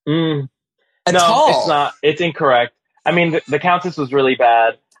 No, it's not. It's incorrect. I mean, the Countess was really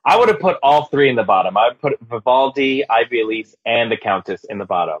bad. I would have put all three in the bottom. I would put Vivaldi, Ivy Elise, and the Countess in the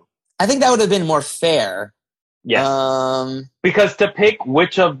bottom. I think that would have been more fair. Yes. Because to pick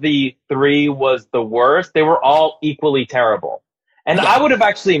which of the three was the worst, they were all equally terrible. And I would have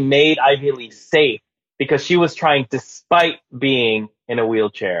actually made Ivy Elise safe because she was trying despite being in a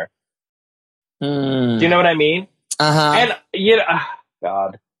wheelchair. Do you know what I mean? And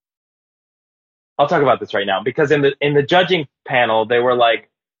God, I'll talk about this right now because in the judging panel they were like,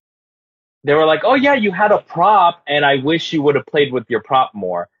 oh yeah, you had a prop, and I wish you would have played with your prop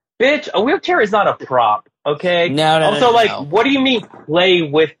more. Bitch, a wheelchair is not a prop. Okay. No. What do you mean play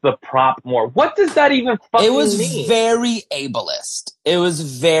with the prop more? What does that even fucking mean? It was very ableist. It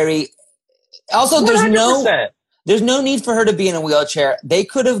was very. Also, 100%. there's no need for her to be in a wheelchair. They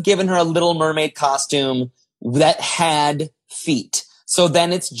could have given her a Little Mermaid costume that had feet. So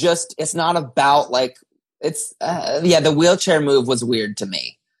then it's not about like the wheelchair move was weird to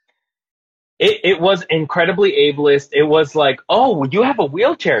me. It was incredibly ableist. It was like, oh, you have a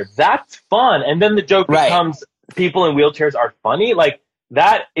wheelchair. That's fun. And then the joke becomes people in wheelchairs are funny. Like,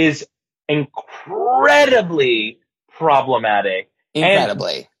 that is incredibly problematic.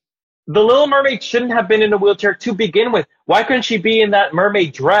 Incredibly. And the Little Mermaid shouldn't have been in a wheelchair to begin with. Why couldn't she be in that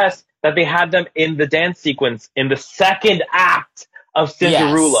mermaid dress that they had them in the dance sequence in the second act of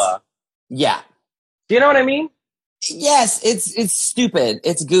Cinderella? Yes. Yeah. Do you know what I mean? Yes, it's stupid.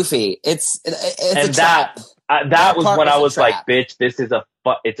 It's goofy. It's a trap. That was when I was like, bitch, this is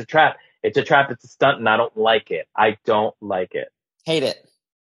it's a trap. It's a trap. It's a stunt, and I don't like it. I don't like it. Hate it.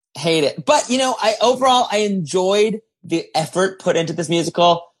 But, I enjoyed the effort put into this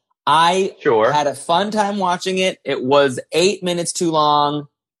musical. I had a fun time watching it. It was 8 minutes too long.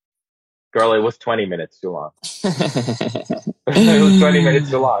 Girl, it was 20 minutes too long. It was 20 minutes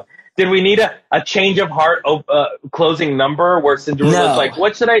too long. Did we need a change of heart closing number where Cinderella's like,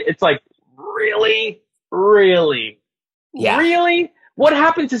 what should I? It's like, really? Really? Yeah. Really? What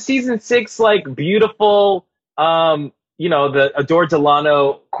happened to season 6, like, beautiful, the Adore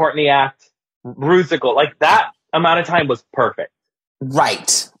Delano, Courtney Act, musical? Like, that amount of time was perfect.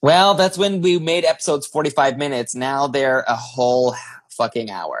 Right. Well, that's when we made episodes 45 minutes. Now they're a whole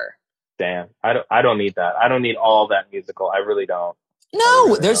fucking hour. Damn. I don't need that. I don't need all that musical. I really don't.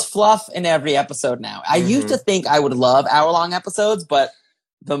 No, there's fluff in every episode now. I used to think I would love hour-long episodes, but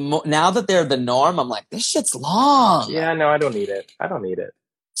now that they're the norm, I'm like, this shit's long. Yeah, no, I don't need it.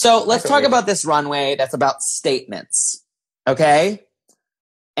 So let's talk about this runway that's about statements, okay?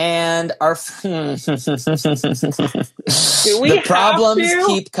 And our the problems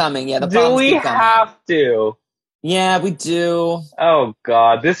keep coming. Yeah, the problems keep coming. Do we have to? Yeah, we do. Oh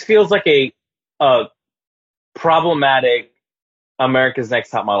God, this feels like a problematic America's Next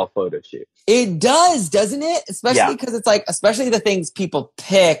Top Model photo shoot. It does, doesn't it? Especially because it's like, especially the things people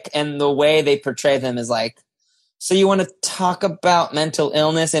pick and the way they portray them is like, so you want to talk about mental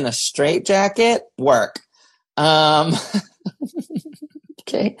illness in a straitjacket? Work. Okay.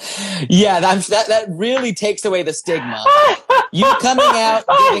 Yeah, that really takes away the stigma. You coming out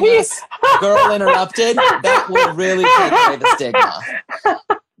giving us Girl Interrupted, that will really take away the stigma.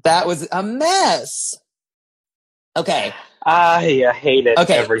 That was a mess. Okay. I hate it.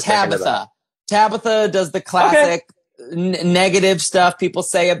 Okay, every second of that. Tabitha does the classic negative stuff people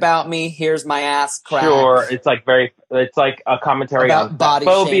say about me. Here's my ass crack. Sure, it's like a commentary About on body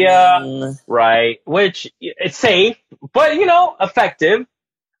phobia, shaming. right? Which it's safe, but effective.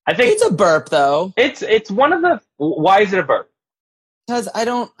 I think It's a burp though. it's one of the. Why is it a burp? Because I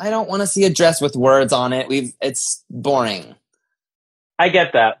don't want to see a dress with words on it. It's boring. I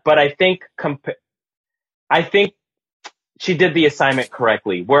get that, but I think she did the assignment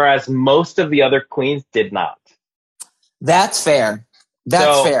correctly, whereas most of the other queens did not. That's fair.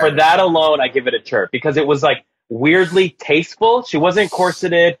 That's fair. For that alone, I give it a chirp because it was like weirdly tasteful. She wasn't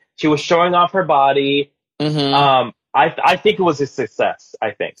corseted. She was showing off her body. Mm-hmm. I think it was a success.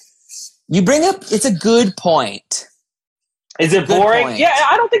 I think. You bring up. It's a good point. Is it boring? Point. Yeah,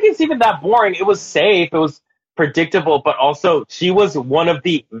 I don't think it's even that boring. It was safe. It was predictable, but also she was one of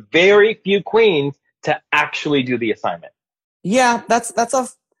the very few queens to actually do the assignment. Yeah, that's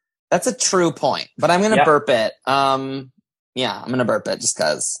a true point. But I'm gonna burp it. Yeah, I'm gonna burp it just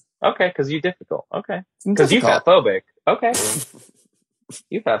cause. Okay, because you're difficult. Okay, because you fatphobic. Okay,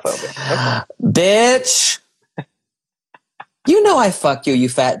 you fatphobic. Okay. Bitch. You know I fuck you, you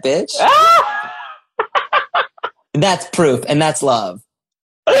fat bitch. That's proof, and that's love.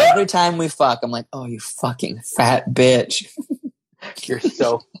 Every time we fuck, I'm like, oh, you fucking fat bitch. You're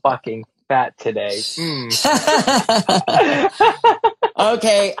so fucking fat today.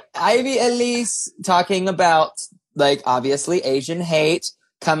 Okay, Ivy Elise talking about, like, obviously Asian hate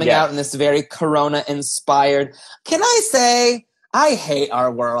coming out in this very Corona-inspired. Can I say, I hate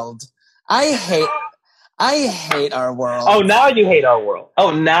our world. I hate our world. Oh, now you hate our world.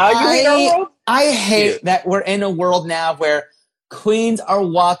 Oh, now you hate our world? I hate that we're in a world now where queens are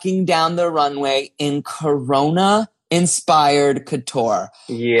walking down the runway in Corona-inspired couture.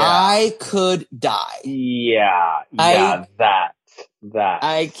 Yeah. I could die. Yeah. That.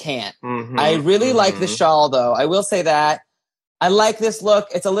 I can't. Mm-hmm, I really like the shawl, though. I will say that. I like this look.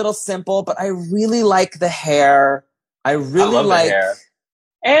 It's a little simple, but I really like the hair. I love the hair.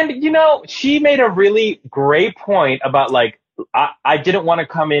 And, she made a really great point about, like, I didn't want to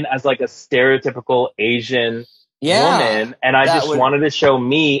come in as, like, a stereotypical Asian woman, and I just wanted to show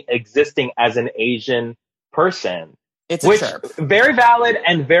me existing as an Asian person. It's a chirp. Very valid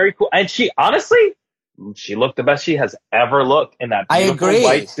and very cool. And she looked the best she has ever looked in that beautiful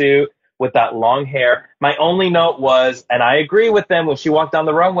white suit with that long hair. My only note was, and I agree with them, when she walked down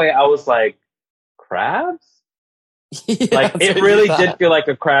the runway, I was like, crabs? Like, it really did feel like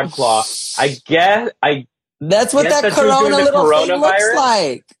a crab claw. That's what that Corona little thing looks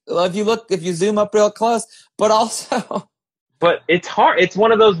like. Well, if you zoom up real close, but also. But it's hard. It's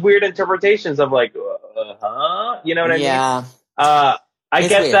one of those weird interpretations of like, you know what I mean? Yeah. I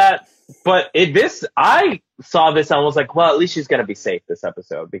get weird. That, but I saw this and I was like, well, at least she's gonna be safe this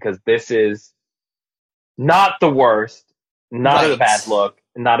episode because this is not the worst, not a bad look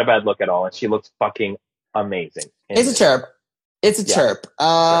at all, and she looks fucking amazing. It's a chirp. It's a chirp.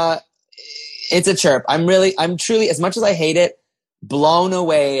 It's a chirp. I'm truly, as much as I hate it, blown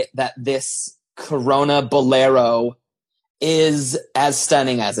away that this Corona Bolero is as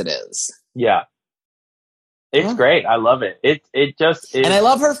stunning as it is. Yeah. It's great. I love it. It just is. And I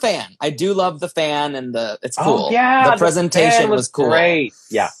love her fan. I do love the fan and it's cool. Oh, yeah. The presentation was cool. Great.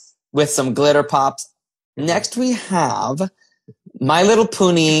 Yeah. With some glitter pops. Next we have My Little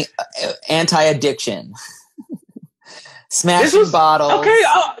Pony Anti-Addiction. Smashing bottles. Okay,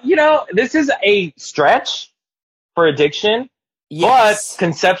 this is a stretch for addiction, but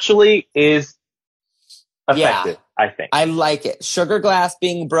conceptually is effective, I think. I like it. Sugar glass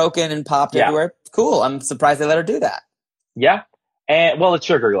being broken and popped everywhere. Cool. I'm surprised they let her do that. Yeah. And well, it's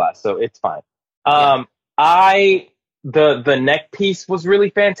sugar glass, so it's fine. The neck piece was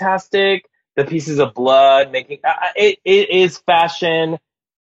really fantastic. The pieces of blood making it is fashion.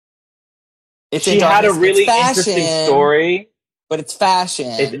 She had a really interesting story. But it's fashion.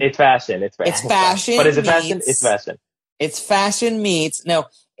 It's fashion. It's fashion. It's fashion. But is it fashion? It's fashion. It's fashion meets. No,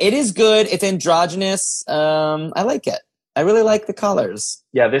 it is good. It's androgynous. I like it. I really like the colors.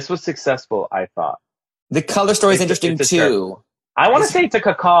 Yeah, this was successful, I thought. The color story is interesting too. I want to say it's a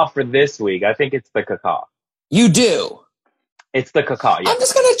cacao for this week. I think it's the cacao. You do? It's the cacao, yeah. I'm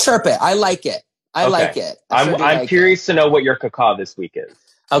just going to chirp it. I like it. I like it. I'm curious to know what your cacao this week is.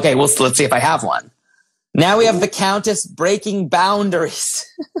 Okay, well, let's see if I have one. Now we have the Countess breaking boundaries.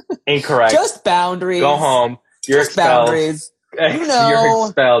 Incorrect. Just boundaries. Go home. You're expelled. Boundaries.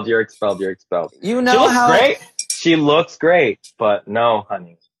 You're expelled. You know she looks great. She looks great, but no,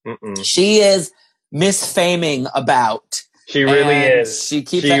 honey. Mm-mm. She is misfaming about. She really is. She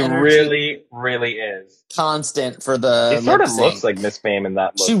keeps that energy really is. Constant for the It sort of looks like Miss Fame in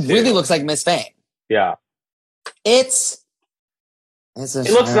that look. She really looks like Miss Fame. Yeah. It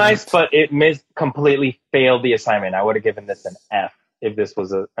looks nice, but it completely failed the assignment. I would have given this an F if this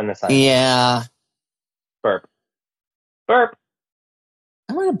was an assignment. Yeah. Burp.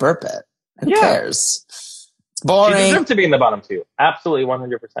 I'm going to burp it. Who cares? It's boring. She deserves to be in the bottom two. Absolutely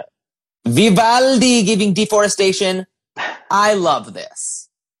 100%. Vivaldi giving deforestation. I love this.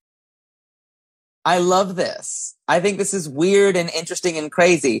 I think this is weird and interesting and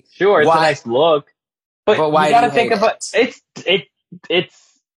crazy. Sure, it's a nice look. But why you gotta do you think hate about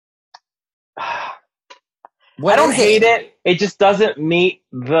it's I don't hate it. It just doesn't meet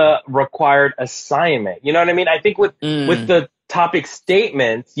the required assignment. You know what I mean? I think with the topic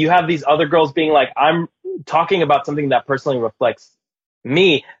statements, you have these other girls being like, I'm talking about something that personally reflects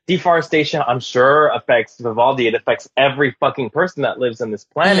me. Deforestation, I'm sure, affects Vivaldi. It affects every fucking person that lives on this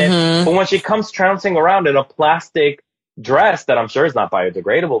planet. Mm-hmm. But when she comes trouncing around in a plastic dress that I'm sure is not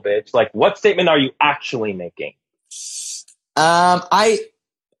biodegradable, bitch, like, what statement are you actually making?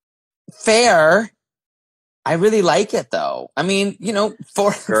 I really like it though. I mean,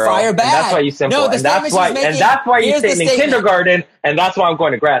 for Girl, fire bad. And that's why you simple. No, and that's why you stayed in kindergarten, and that's why I'm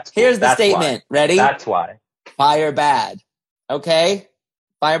going to grad school. Here's the statement. Why. Ready? That's why. Fire bad. Okay?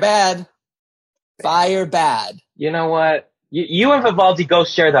 Fire bad. Fire bad. You know what? You and Vivaldi go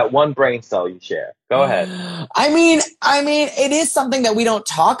share that one brain cell you share. Go ahead. I mean, it is something that we don't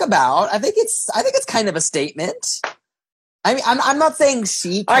talk about. I think it's kind of a statement. I mean, I'm not saying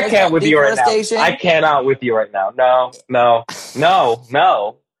she. I can't with you right now. I cannot with you right now. No.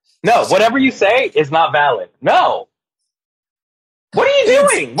 Whatever you say is not valid. No. What are you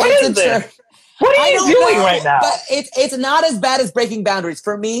doing? What is this? What are you doing right now? But it's not as bad as breaking boundaries.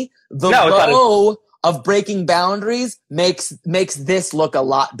 For me, the low of breaking boundaries makes this look a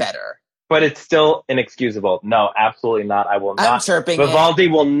lot better. But it's still inexcusable. No, absolutely not. I will not. I'm chirping. Vivaldi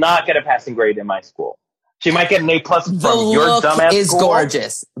will not get a passing grade in my school. She might get an A+ from your dumbass school. The look is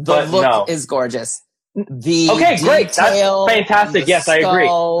gorgeous. The look is gorgeous. Okay, great. That's fantastic. Yes, I agree.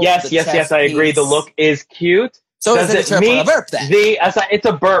 Yes, I agree. The look is cute. So does it meet a burp then? It's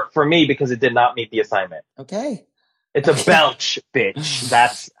a burp for me because it did not meet the assignment. Okay. It's a belch, bitch.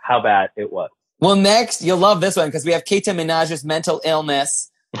 That's how bad it was. Well, next, you'll love this one because we have Keita Minaj's Mental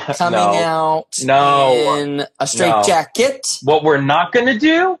Illness coming out in a straight jacket. What we're not going to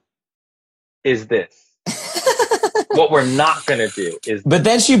do is this. What we're not going to do is... But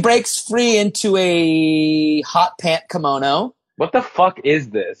then she breaks free into a hot pant kimono. What the fuck is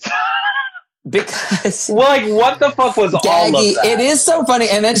this? Because... Well, what the fuck was all of that? It is so funny.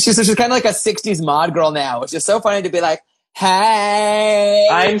 And then she's kind of like a 60s mod girl now. It's just so funny to be like, hey...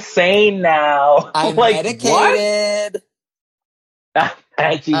 I'm sane now. I'm medicated. What?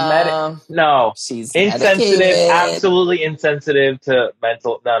 She's no. She's insensitive. Medicated. Absolutely insensitive to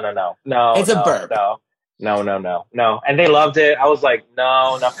mental... No. It's a burp. No. And they loved it. I was like,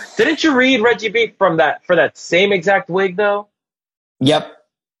 no. Didn't you read Reggie B for that same exact wig though? Yep.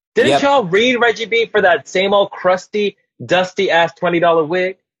 Didn't y'all read Reggie B for that same old crusty, dusty ass $20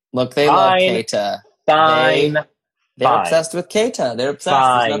 wig? Look, they love Keita. They're obsessed with Keita. They're obsessed.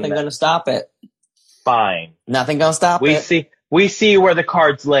 There's nothing going to stop it. Fine. Nothing going to stop it. We see where the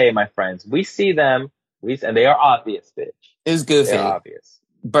cards lay, my friends. We see them. And they are obvious, bitch. It was goofy. They're obvious.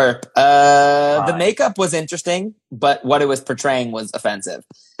 Burp. The makeup was interesting, but what it was portraying was offensive.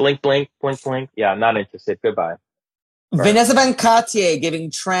 Blink, blink, blink, blink. Yeah, not interested. Goodbye. Burp. Vanessa Van Cartier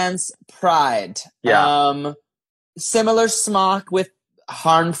giving trans pride. Yeah. Similar smock with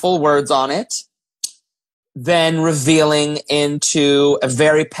harmful words on it. Then revealing into a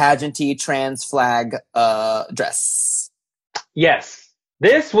very pageanty trans flag dress. Yes.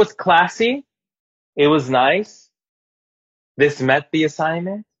 This was classy. It was nice. This met the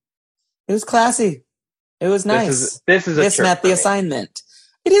assignment. It was classy. It was nice. This met the assignment.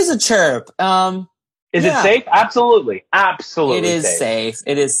 It is a chirp. Is it safe? Absolutely. It is safe.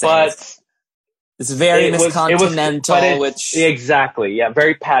 But it's very Miss Continental, exactly. Yeah,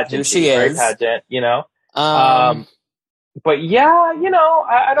 very pageant. She is. Very pageant, but yeah,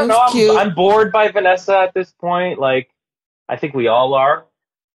 I don't know. I'm bored by Vanessa at this point. Like, I think we all are.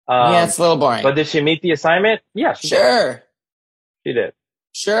 It's a little boring. But did she meet the assignment? Yeah, sure. She did.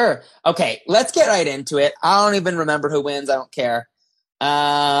 Sure. Okay, let's get right into it. I don't even remember who wins. I don't care.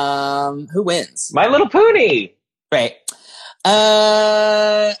 Who wins? My Little Pony. Great.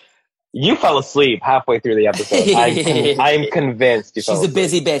 You fell asleep halfway through the episode. I'm convinced you fell asleep. She's a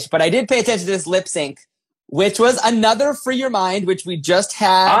busy bitch, but I did pay attention to this lip sync, which was another Free Your Mind, which we just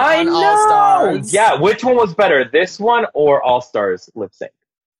had on All Stars. Yeah, which one was better, this one or All Stars lip sync?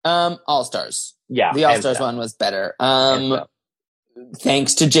 All Stars. Yeah, the All Stars one was better.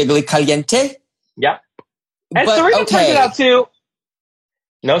 Thanks to Jiggly Caliente. Yeah. And but, Serena turned it out too.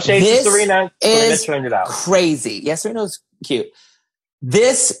 No shade to Serena. Serena turned it out. Crazy. Yes, Serena's cute.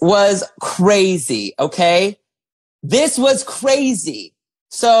 This was crazy, okay? This was crazy.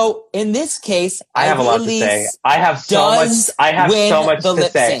 So in this case, I have a lot to say. I have so much to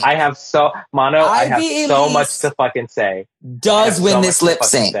say. I have so much to fucking say. Does win this lip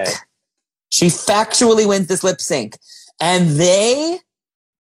sync. She factually wins this lip sync. And they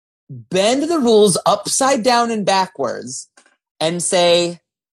bend the rules upside down and backwards and say,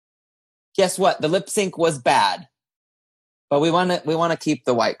 guess what? The lip sync was bad. But we want to keep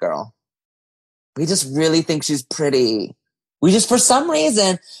the white girl. We just really think she's pretty. We just, for some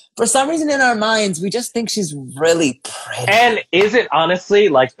reason in our minds, we just think she's really pretty. And is it honestly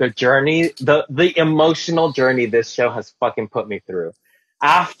like the journey, the emotional journey this show has fucking put me through?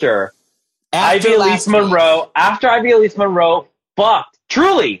 After Ivy Elise Monroe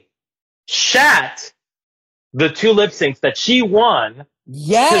truly shat the 2 lip syncs that she won.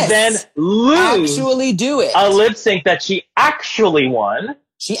 Yes. To then lose. Actually do it. A lip sync that she actually won.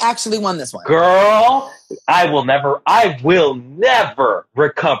 She actually won this one. Girl, I will never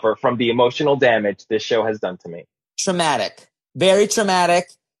recover from the emotional damage this show has done to me. Traumatic. Very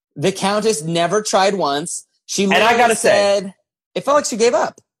traumatic. The Countess never tried once. She literally said, it felt like she gave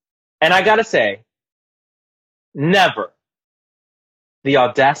up. And I gotta say, never. The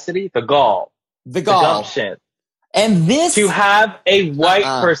audacity, the gall, the gumption. And this... To have a white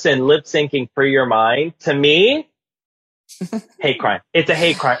person lip syncing For Your Mind, to me... hate crime. It's a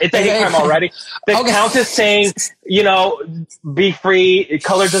hate crime. It's a hate crime already. The Countess saying, be free,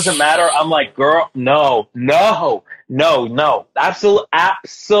 color doesn't matter. I'm like, girl, no.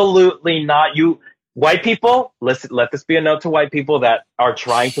 Absolutely not. You white people, listen, let this be a note to white people that are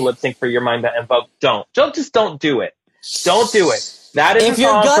trying to lip sync For Your Mind that invoke. Don't do it. Don't do it. That is a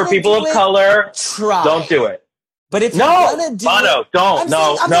song for people of color. Try. Don't do it. But if you're gonna do Mano, don't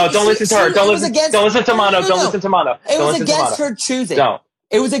listen to her. Don't listen to Mano. Don't listen to Mano. It was against her choosing. Don't.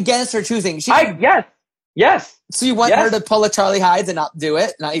 It was against her choosing. Yes. So you want her to pull a Charlie Hides and not do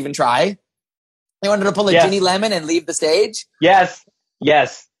it, not even try? You wanted her to pull a Ginny Lemon and leave the stage? Yes.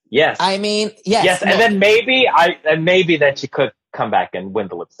 I mean, yes. Yes, and then maybe that she could come back and win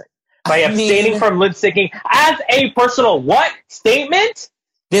the lip sync by abstaining from lip syncing as a personal statement.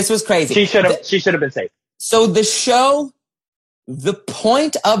 This was crazy. She should have been safe. So the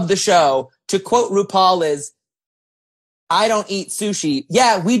point of the show, to quote RuPaul, is, I don't eat sushi.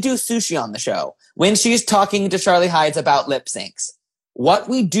 Yeah, we do sushi on the show. When she's talking to Charlie Hides about lip syncs. What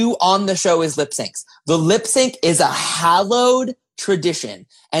we do on the show is lip syncs. The lip sync is a hallowed tradition.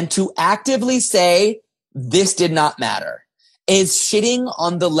 And to actively say, this did not matter, is shitting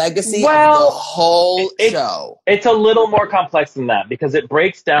on the legacy of the whole show. It's a little more complex than that because it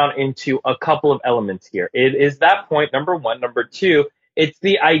breaks down into a couple of elements here. It is that point, number one. Number two, it's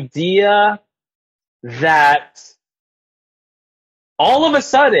the idea that all of a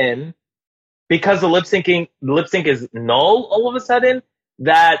sudden, because the lip sync is null all of a sudden,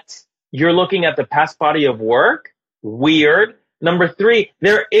 that you're looking at the past body of work. Weird. Number three,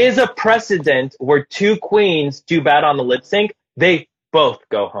 there is a precedent where 2 queens do bad on the lip sync. They both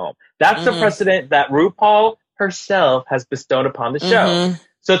go home. That's the precedent that RuPaul herself has bestowed upon the show.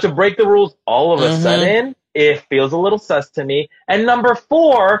 So to break the rules all of a sudden, it feels a little sus to me. And number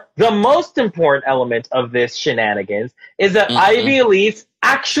 4, the most important element of this shenanigans is that Ivy Elise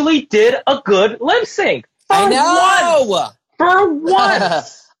actually did a good lip sync. I know! For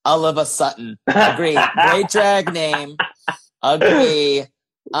once! Oliva Sutton. Agree. Great drag name. Agree.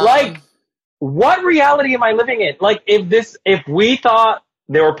 What reality am I living in? Like, if we thought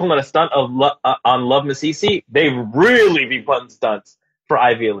they were pulling a stunt on Love Masisi, they really be putting stunts for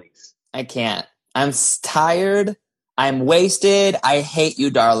Ivy Elise. I can't. I'm tired. I'm wasted. I hate you,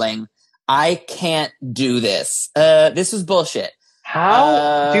 darling. I can't do this. This was bullshit.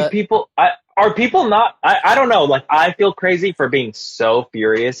 How do people... Are people not... I don't know. Like, I feel crazy for being so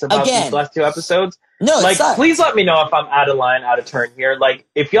furious about these last 2 episodes. No, like, please let me know if I'm out of line, out of turn here. Like,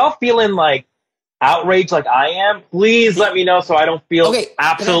 if y'all feeling like outraged like I am, please let me know so I don't feel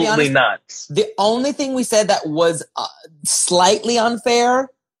absolutely nuts. The only thing we said that was slightly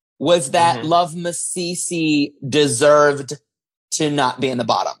unfair was that Love Masisi deserved to not be in the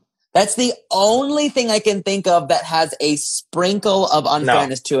bottom. That's the only thing I can think of that has a sprinkle of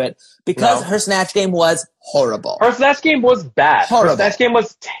unfairness to it, because her Snatch Game was horrible. Her Snatch Game was bad. Horrible. Her Snatch Game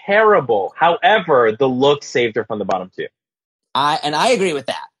was terrible. However, the look saved her from the bottom 2. I agree with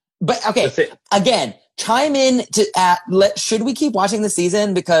that. But okay, again, chime in to should we keep watching the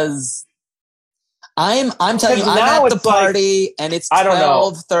season? Because I'm telling you, I'm now at the it's like- party and it's I don't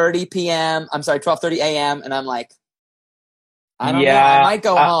know. 12:30 p.m. I'm sorry, 12:30 a.m. and I'm like, I don't know. Yeah, I might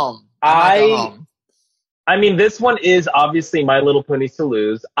go home. I might go home. I mean, this one is obviously My Little Ponies to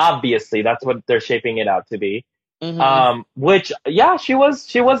Lose. Obviously, that's what they're shaping it out to be. Mhm. Which, yeah, she was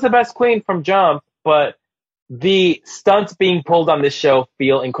the best queen from Jump, but the stunts being pulled on this show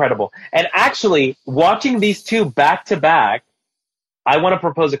feel incredible. And actually, watching these two back to back, I want to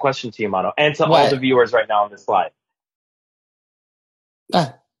propose a question to you, Mano, and to all What? the viewers right now on this live.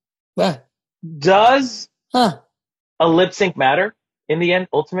 What? Does Huh. a lip sync matter in the end,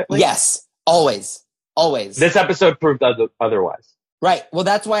 ultimately? Yes. Always. Always. This episode proved otherwise. Right. Well,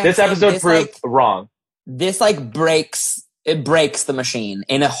 that's why This episode proved wrong. This breaks the machine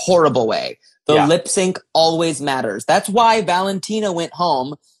in a horrible way. The Yeah. lip sync always matters. That's why Valentina went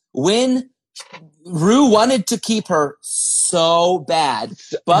home when Rue wanted to keep her so bad.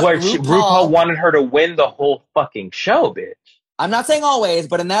 But RuPaul wanted her to win the whole fucking show, bitch. I'm not saying always,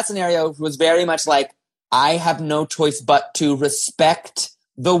 but in that scenario, it was very much like, I have no choice but to respect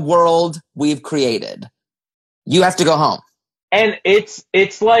the world we've created. You have to go home. And it's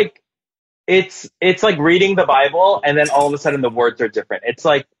like reading the Bible and then all of a sudden the words are different. It's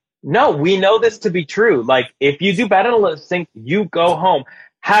like, no, we know this to be true. Like, if you do bad in a lip sync, you go home.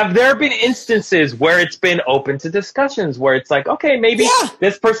 Have there been instances where it's been open to discussions where it's like, okay, maybe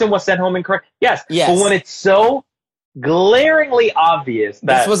this person was sent home incorrect? Yes. But when it's so glaringly obvious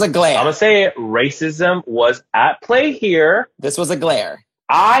that this was a glare. I'm gonna say it, racism was at play here. This was a glare.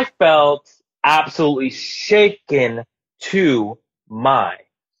 I felt absolutely shaken to my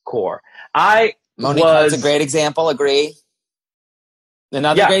core. Monique Hart's a great example. Agree.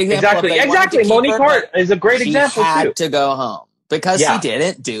 Another great example. Exactly. Monique Hart is a great example She had too. to go home because she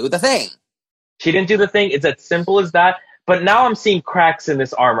didn't do the thing. She didn't do the thing. It's as simple as that. But now I'm seeing cracks in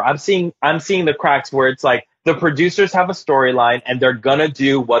this armor. I'm seeing the cracks where it's like the producers have a storyline and they're gonna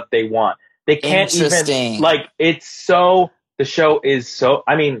do what they want. They can't even the show is so.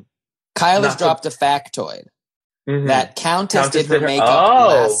 I mean, Kyle has dropped a factoid that Countess did her makeup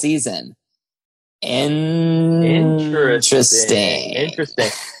last season. Interesting.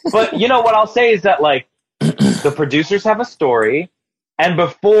 But you know what I'll say is that like the producers have a story, and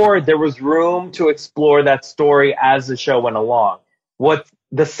before there was room to explore that story as the show went along. What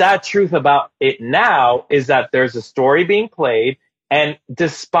the sad truth about it now is that there's a story being played, and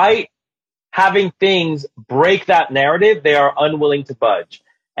despite having things break that narrative, they are unwilling to budge.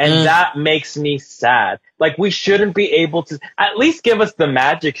 And that makes me sad. Like, we shouldn't be able to at least give us the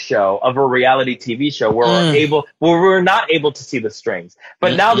magic show of a reality TV show where we're not able to see the strings.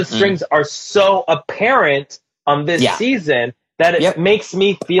 But now the strings are so apparent on this season that it makes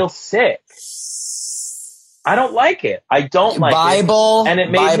me feel sick. I don't like it. I don't like it. And it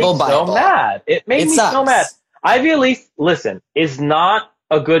made me so mad. It made me so mad. Ivy Elise, listen, is not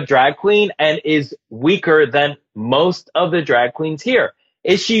a good drag queen and is weaker than most of the drag queens here.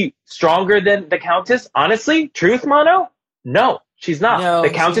 Is she stronger than the Countess? Honestly, truth, Mano? No, she's not. No,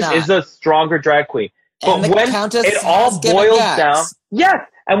 the Countess she's not. is a stronger drag queen. And But when Countess it all boils down,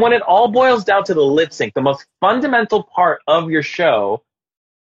 and when it all boils down to the lip sync, the most fundamental part of your show,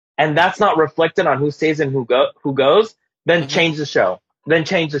 and that's not reflected on who stays and who goes, then change the show. Then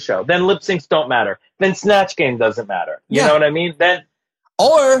change the show. Then lip syncs don't matter. Then Snatch Game doesn't matter. You know what I mean? Then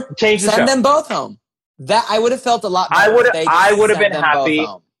change the show. Send them both home. That I would have felt a lot better. I would have been happy.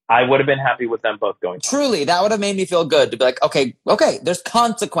 I would have been happy with them both going. Truly, that would have made me feel good to be like, okay, there's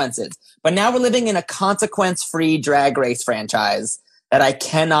consequences. But now we're living in a consequence-free drag race franchise that I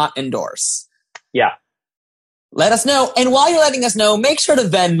cannot endorse. Yeah. Let us know. And while you're letting us know, make sure to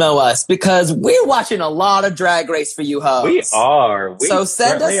Venmo us because we're watching a lot of Drag Race for you hoes. We are. So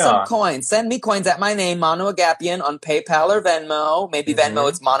send us some coins. Send me coins at my name, Mano Agapion, on PayPal or Venmo. Maybe Venmo,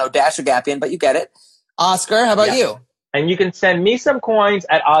 it's Mono-Agapion, but you get it. Oscar, how about you? And you can send me some coins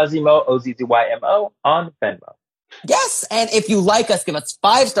at Ozzymo, OZZYMO, on Venmo. Yes, and if you like us, give us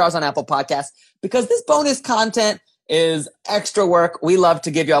 5 stars on Apple Podcasts because this bonus content is extra work. We love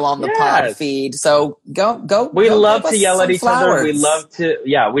to give y'all on the pod feed. So go. We love to yell at each other. We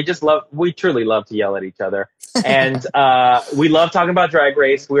truly love to yell at each other. And we love talking about Drag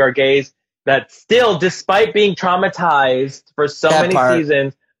Race. We are gays that still, despite being traumatized for so many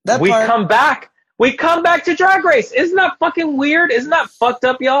seasons, come back. We come back to Drag Race. Isn't that fucking weird? Isn't that fucked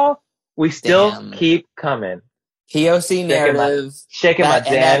up, y'all? We still keep coming. POC narrative. Shaking my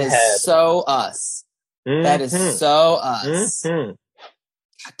damn head. That is so us. That is so us. God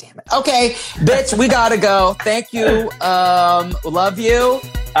damn it. Okay, bitch, we gotta go. Thank you. Love you.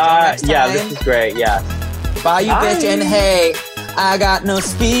 This is great. Yeah. Bye, you bitch. And hey, I got no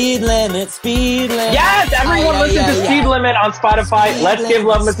speed limit, speed limit. Yes, everyone listen to Speed Limit on Spotify. Speed Let's give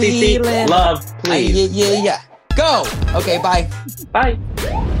love to speed CC. limit. Love, please. Yeah. Go. Okay, bye. Bye.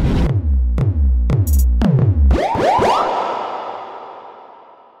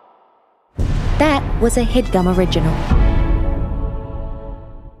 That was a HeadGum original.